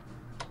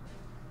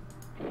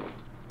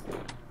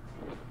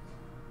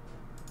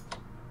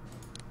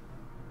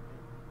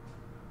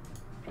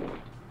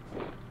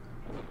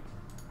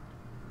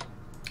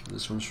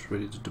 This one's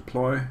ready to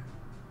deploy.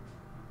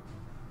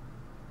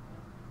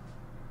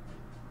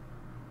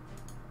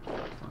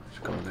 Let's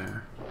go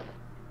there.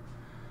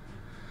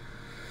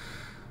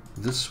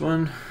 This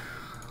one,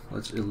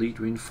 let's elite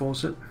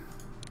reinforce it.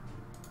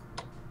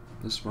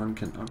 This one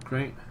can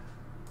upgrade.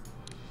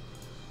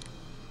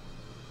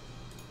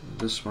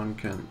 This one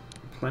can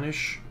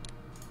replenish.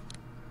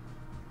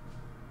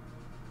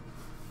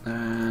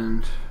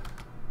 And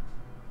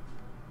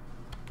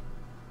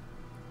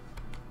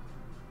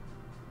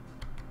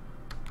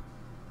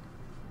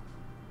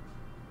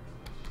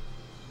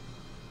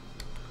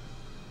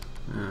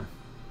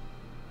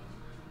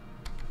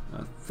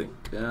I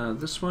think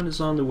this one is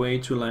on the way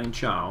to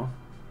Langchao,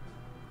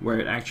 where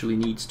it actually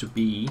needs to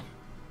be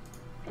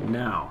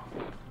now.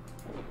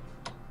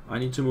 I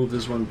need to move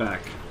this one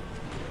back,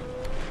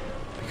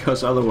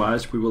 because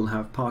otherwise we will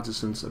have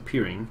partisans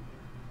appearing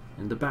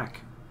in the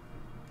back.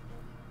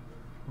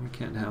 We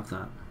can't have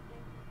that.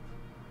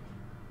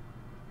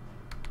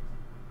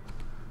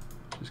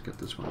 Just get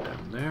this one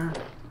down there.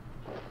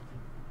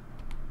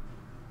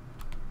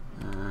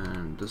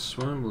 And this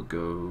one will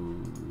go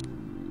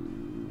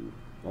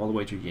all the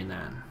way to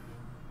Yan'an.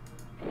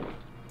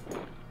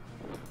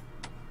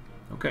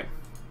 Okay.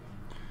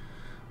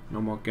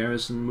 No more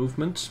garrison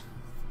movement.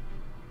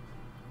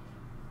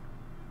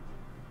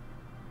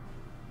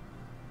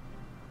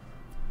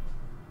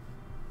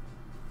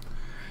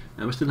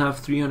 And we still have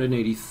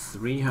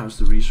 383. How's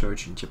the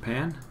research in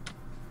Japan?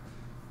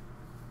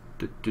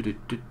 It's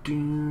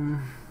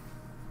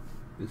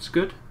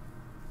good.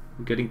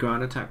 We're getting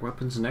ground attack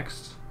weapons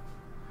next.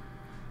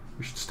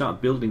 We should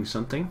start building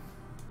something.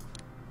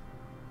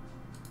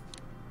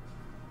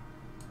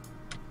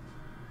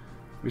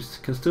 We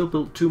can still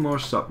build 2 more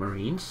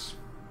submarines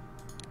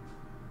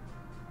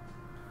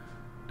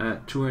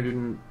at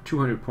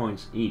 200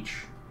 points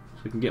each,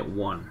 so we can get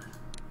 1.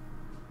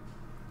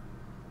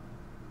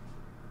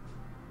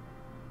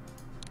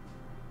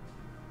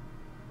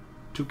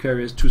 Two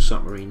carriers, 2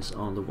 submarines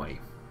on the way.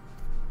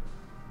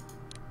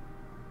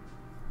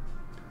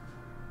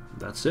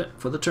 That's it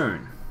for the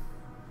turn.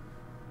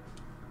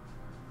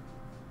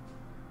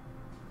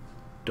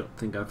 Don't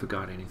think I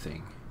forgot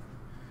anything.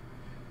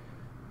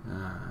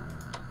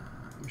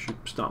 We should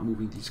start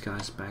moving these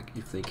guys back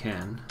if they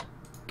can.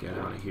 Get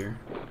out of here.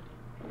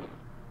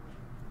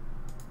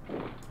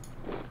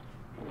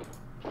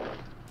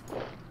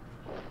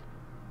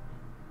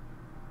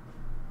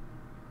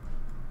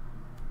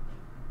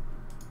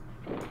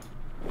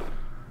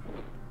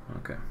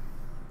 Okay.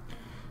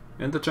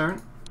 End the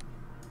turn.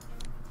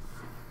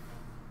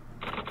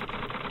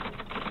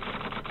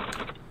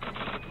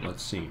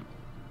 Let's see.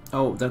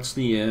 Oh, that's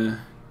the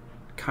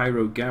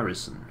Cairo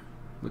garrison.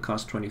 The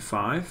cost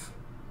 25.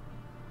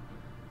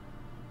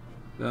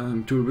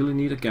 Do we really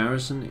need a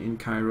garrison in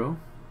Cairo?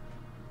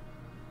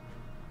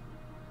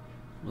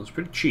 Well, it's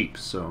pretty cheap,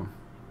 so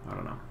I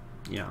don't know.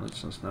 Yeah,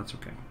 that's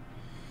okay.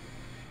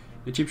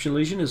 The Egyptian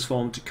Legion is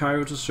formed to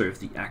Cairo to serve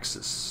the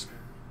Axis.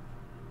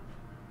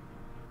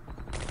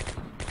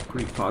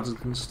 Greek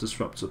partisans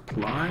disrupt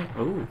supply.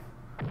 Oh,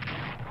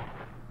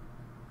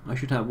 I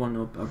should have one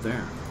up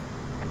there.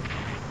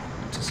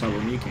 To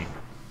Saloniki.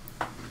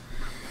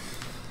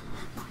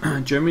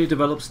 Germany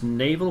develops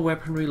naval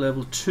weaponry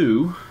level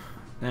 2,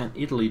 and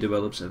Italy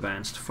develops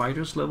advanced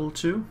fighters level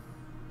 2.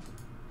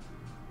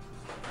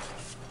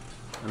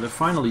 And they're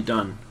finally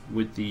done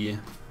with the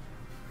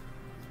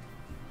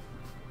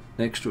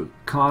extra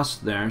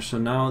cost there, so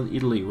now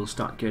Italy will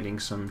start getting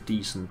some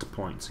decent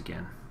points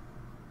again.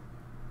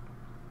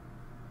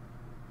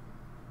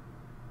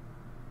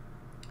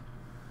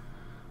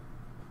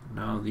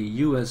 Now the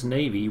US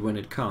Navy, when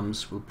it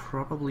comes, will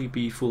probably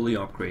be fully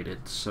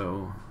upgraded,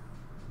 so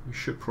we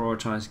should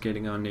prioritize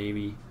getting our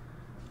Navy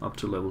up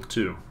to level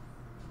 2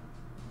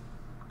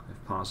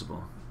 if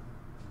possible.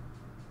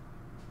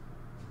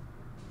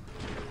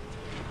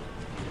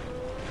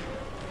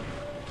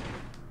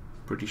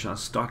 British are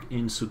stuck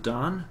in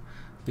Sudan.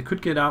 They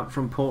could get out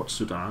from Port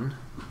Sudan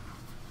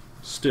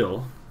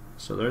still,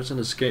 so there's an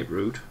escape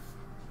route.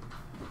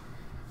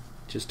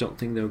 Just don't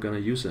think they're gonna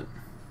use it.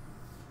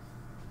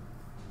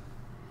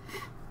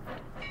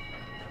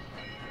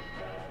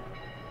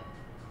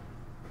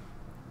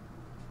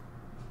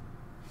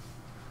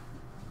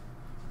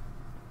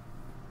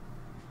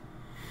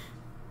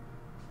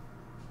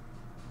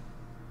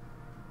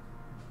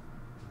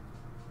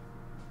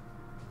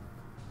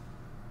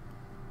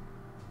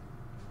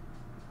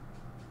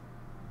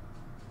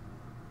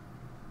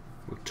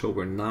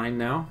 October 9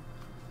 now.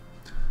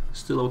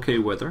 Still okay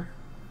weather.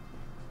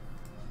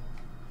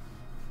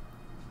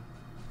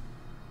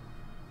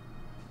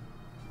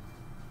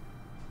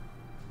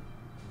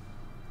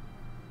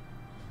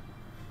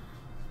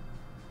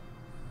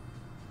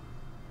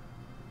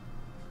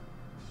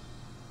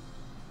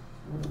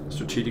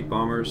 Strategic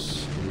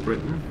bombers in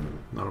Britain,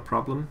 not a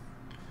problem.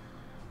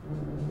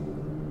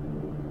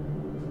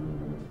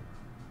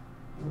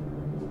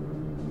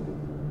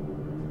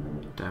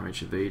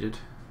 Damage evaded.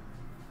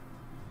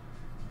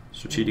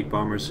 Strategic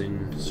bombers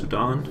in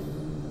Sudan.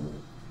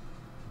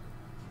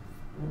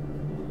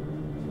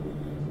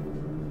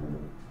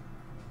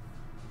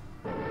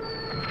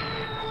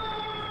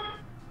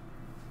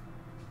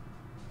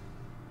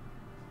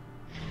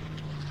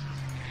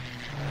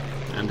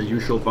 And the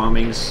usual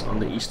bombings on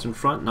the Eastern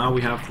Front. Now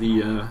we have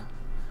the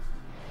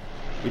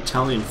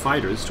Italian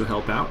fighters to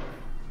help out.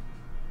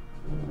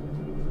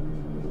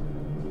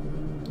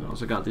 I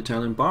also got the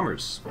Italian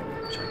bombers,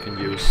 which I can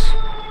use.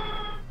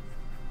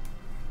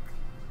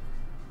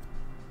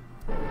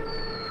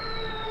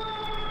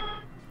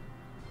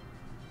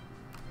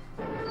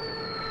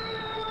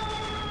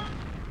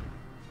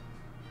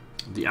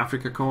 The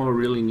Africa Corps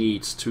really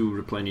needs to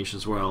replenish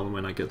as well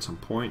when I get some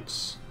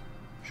points.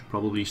 Should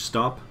probably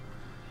stop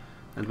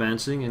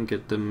advancing and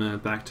get them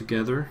back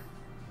together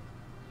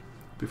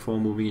before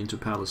moving into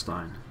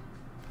Palestine.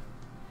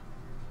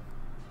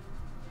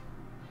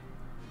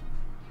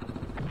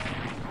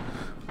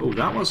 Oh,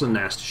 that was a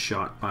nasty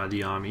shot by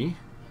the army.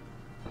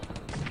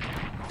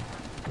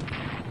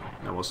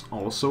 That was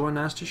also a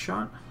nasty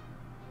shot.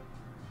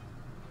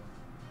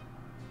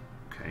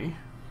 Okay.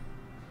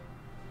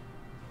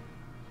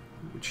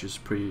 Which is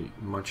pretty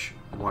much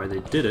why they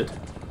did it.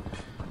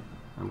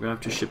 I'm gonna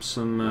have to shift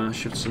some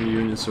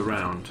units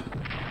around.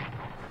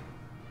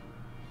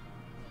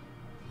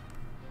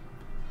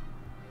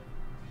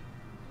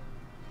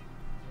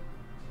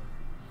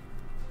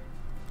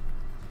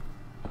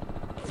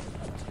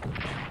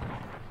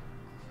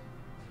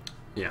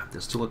 Yeah,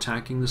 they're still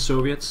attacking the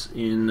Soviets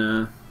in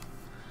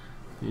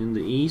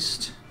the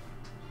east.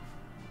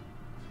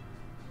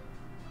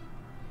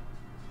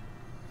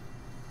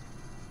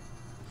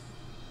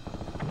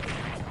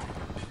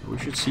 We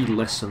should see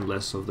less and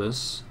less of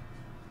this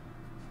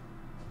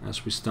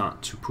as we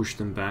start to push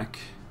them back,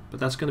 but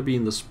that's going to be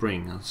in the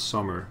spring and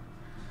summer.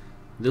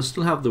 They'll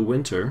still have the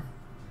winter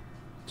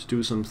to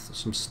do some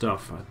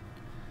stuff. I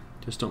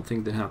just don't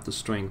think they have the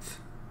strength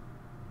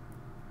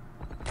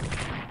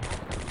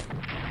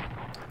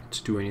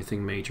to do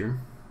anything major.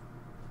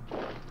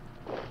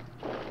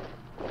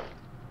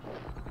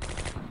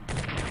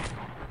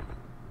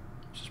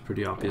 Which is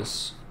pretty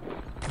obvious.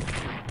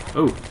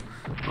 Oh,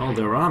 well,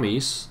 their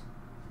armies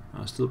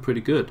are still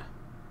pretty good.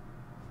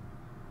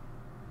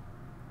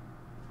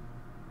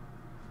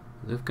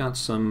 They've got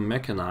some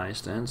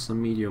mechanized and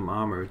some medium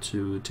armor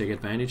to take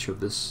advantage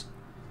of this.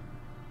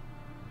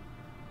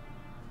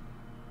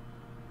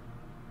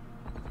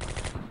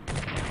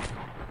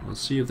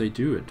 Let's see if they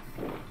do it.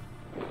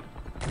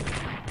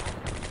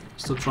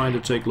 Still trying to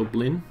take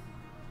Lublin.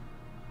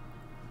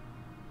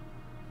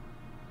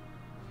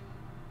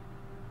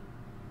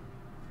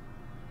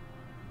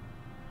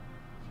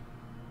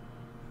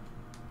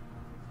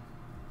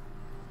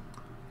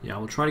 Yeah,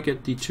 we'll try to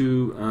get the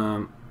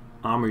two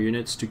armor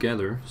units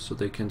together so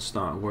they can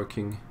start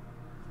working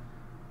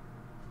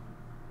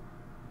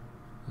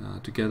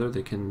together.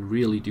 They can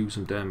really do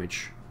some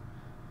damage.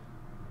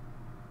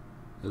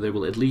 They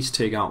will at least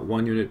take out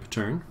one unit per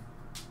turn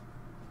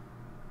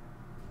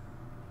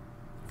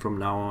from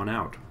now on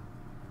out.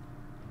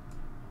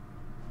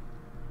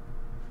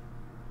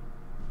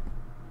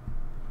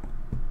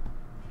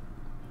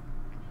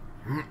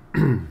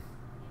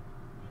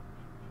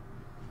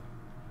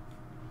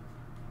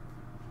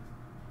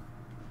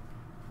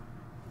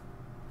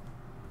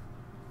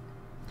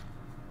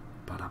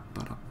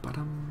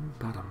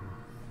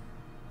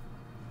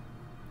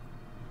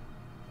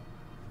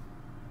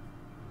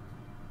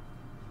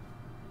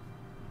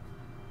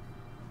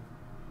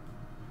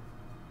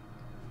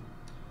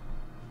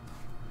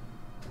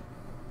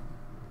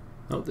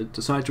 Oh, they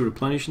decide to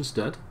replenish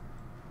instead.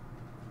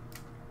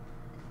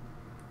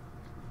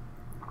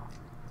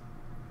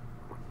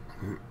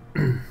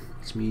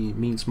 This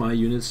means my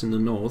units in the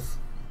north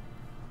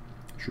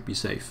should be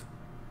safe.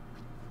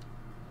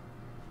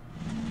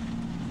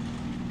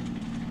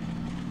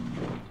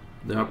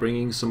 They are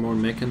bringing some more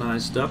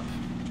mechanized up.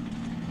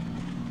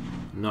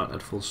 Not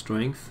at full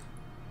strength.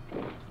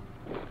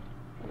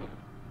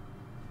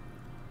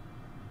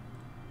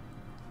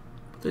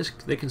 But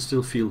they can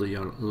still feel the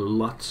a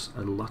lot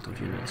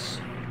of units.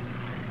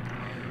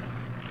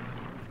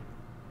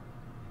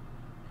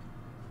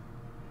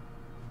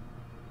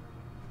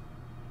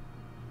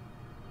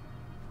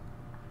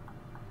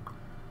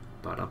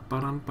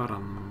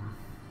 Ba-dum.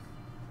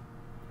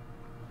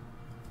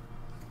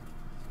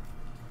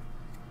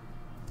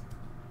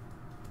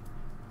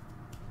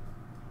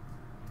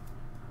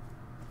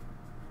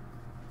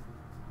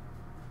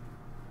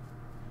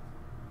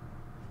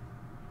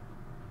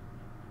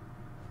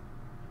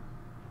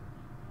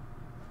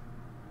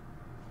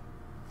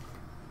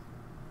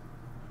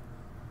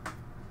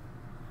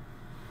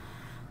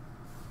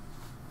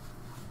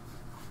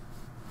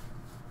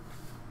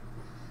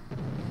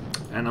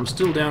 And I'm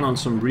still down on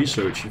some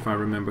research, if I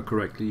remember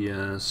correctly.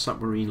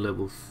 Submarine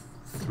level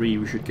 3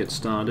 we should get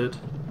started.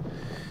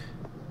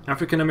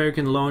 African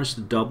American launched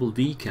the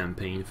WWII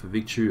campaign for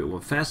victory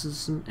over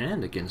fascism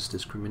and against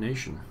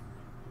discrimination.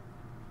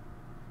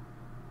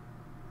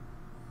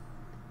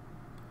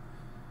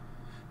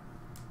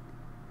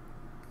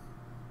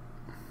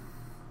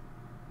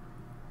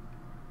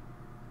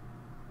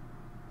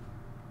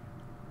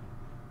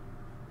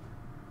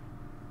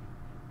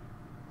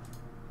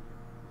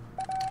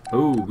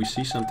 Oh, we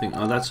see something.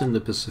 Oh, that's in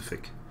the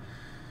Pacific.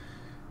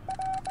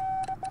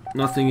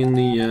 Nothing in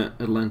the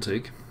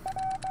Atlantic.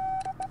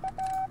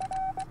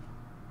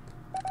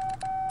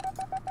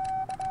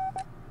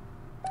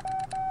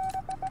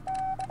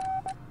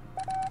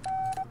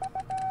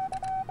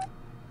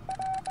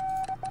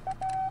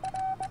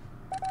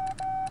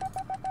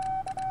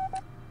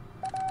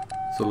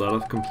 It's a lot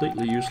of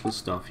completely useless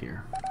stuff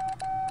here.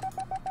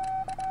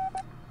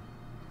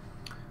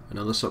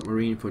 Another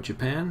submarine for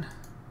Japan.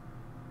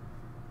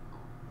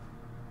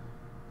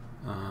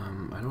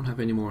 I don't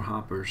have any more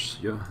hoppers.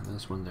 Yeah,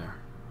 there's one there.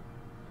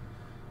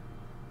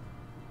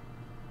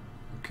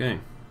 Okay.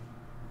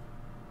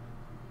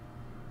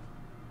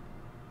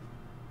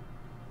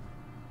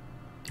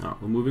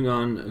 We're moving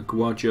on.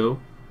 Guangzhou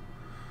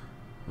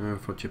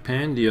for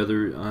Japan. The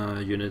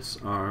other units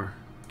are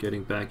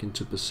getting back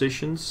into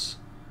positions.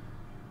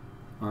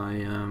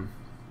 I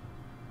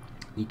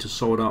need to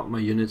sort out my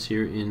units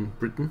here in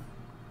Britain.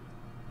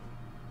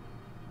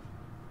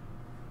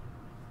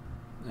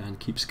 And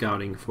keep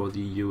scouting for the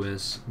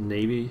US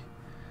Navy.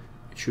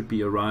 It should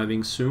be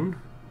arriving soon.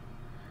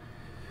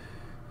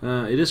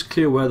 It is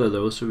clear weather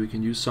though, so we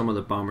can use some of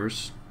the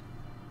bombers.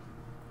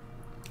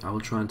 I will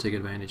try and take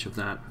advantage of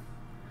that.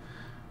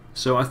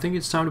 So I think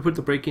it's time to put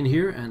the break in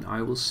here, and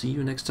I will see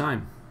you next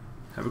time.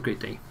 Have a great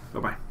day. Bye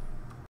bye.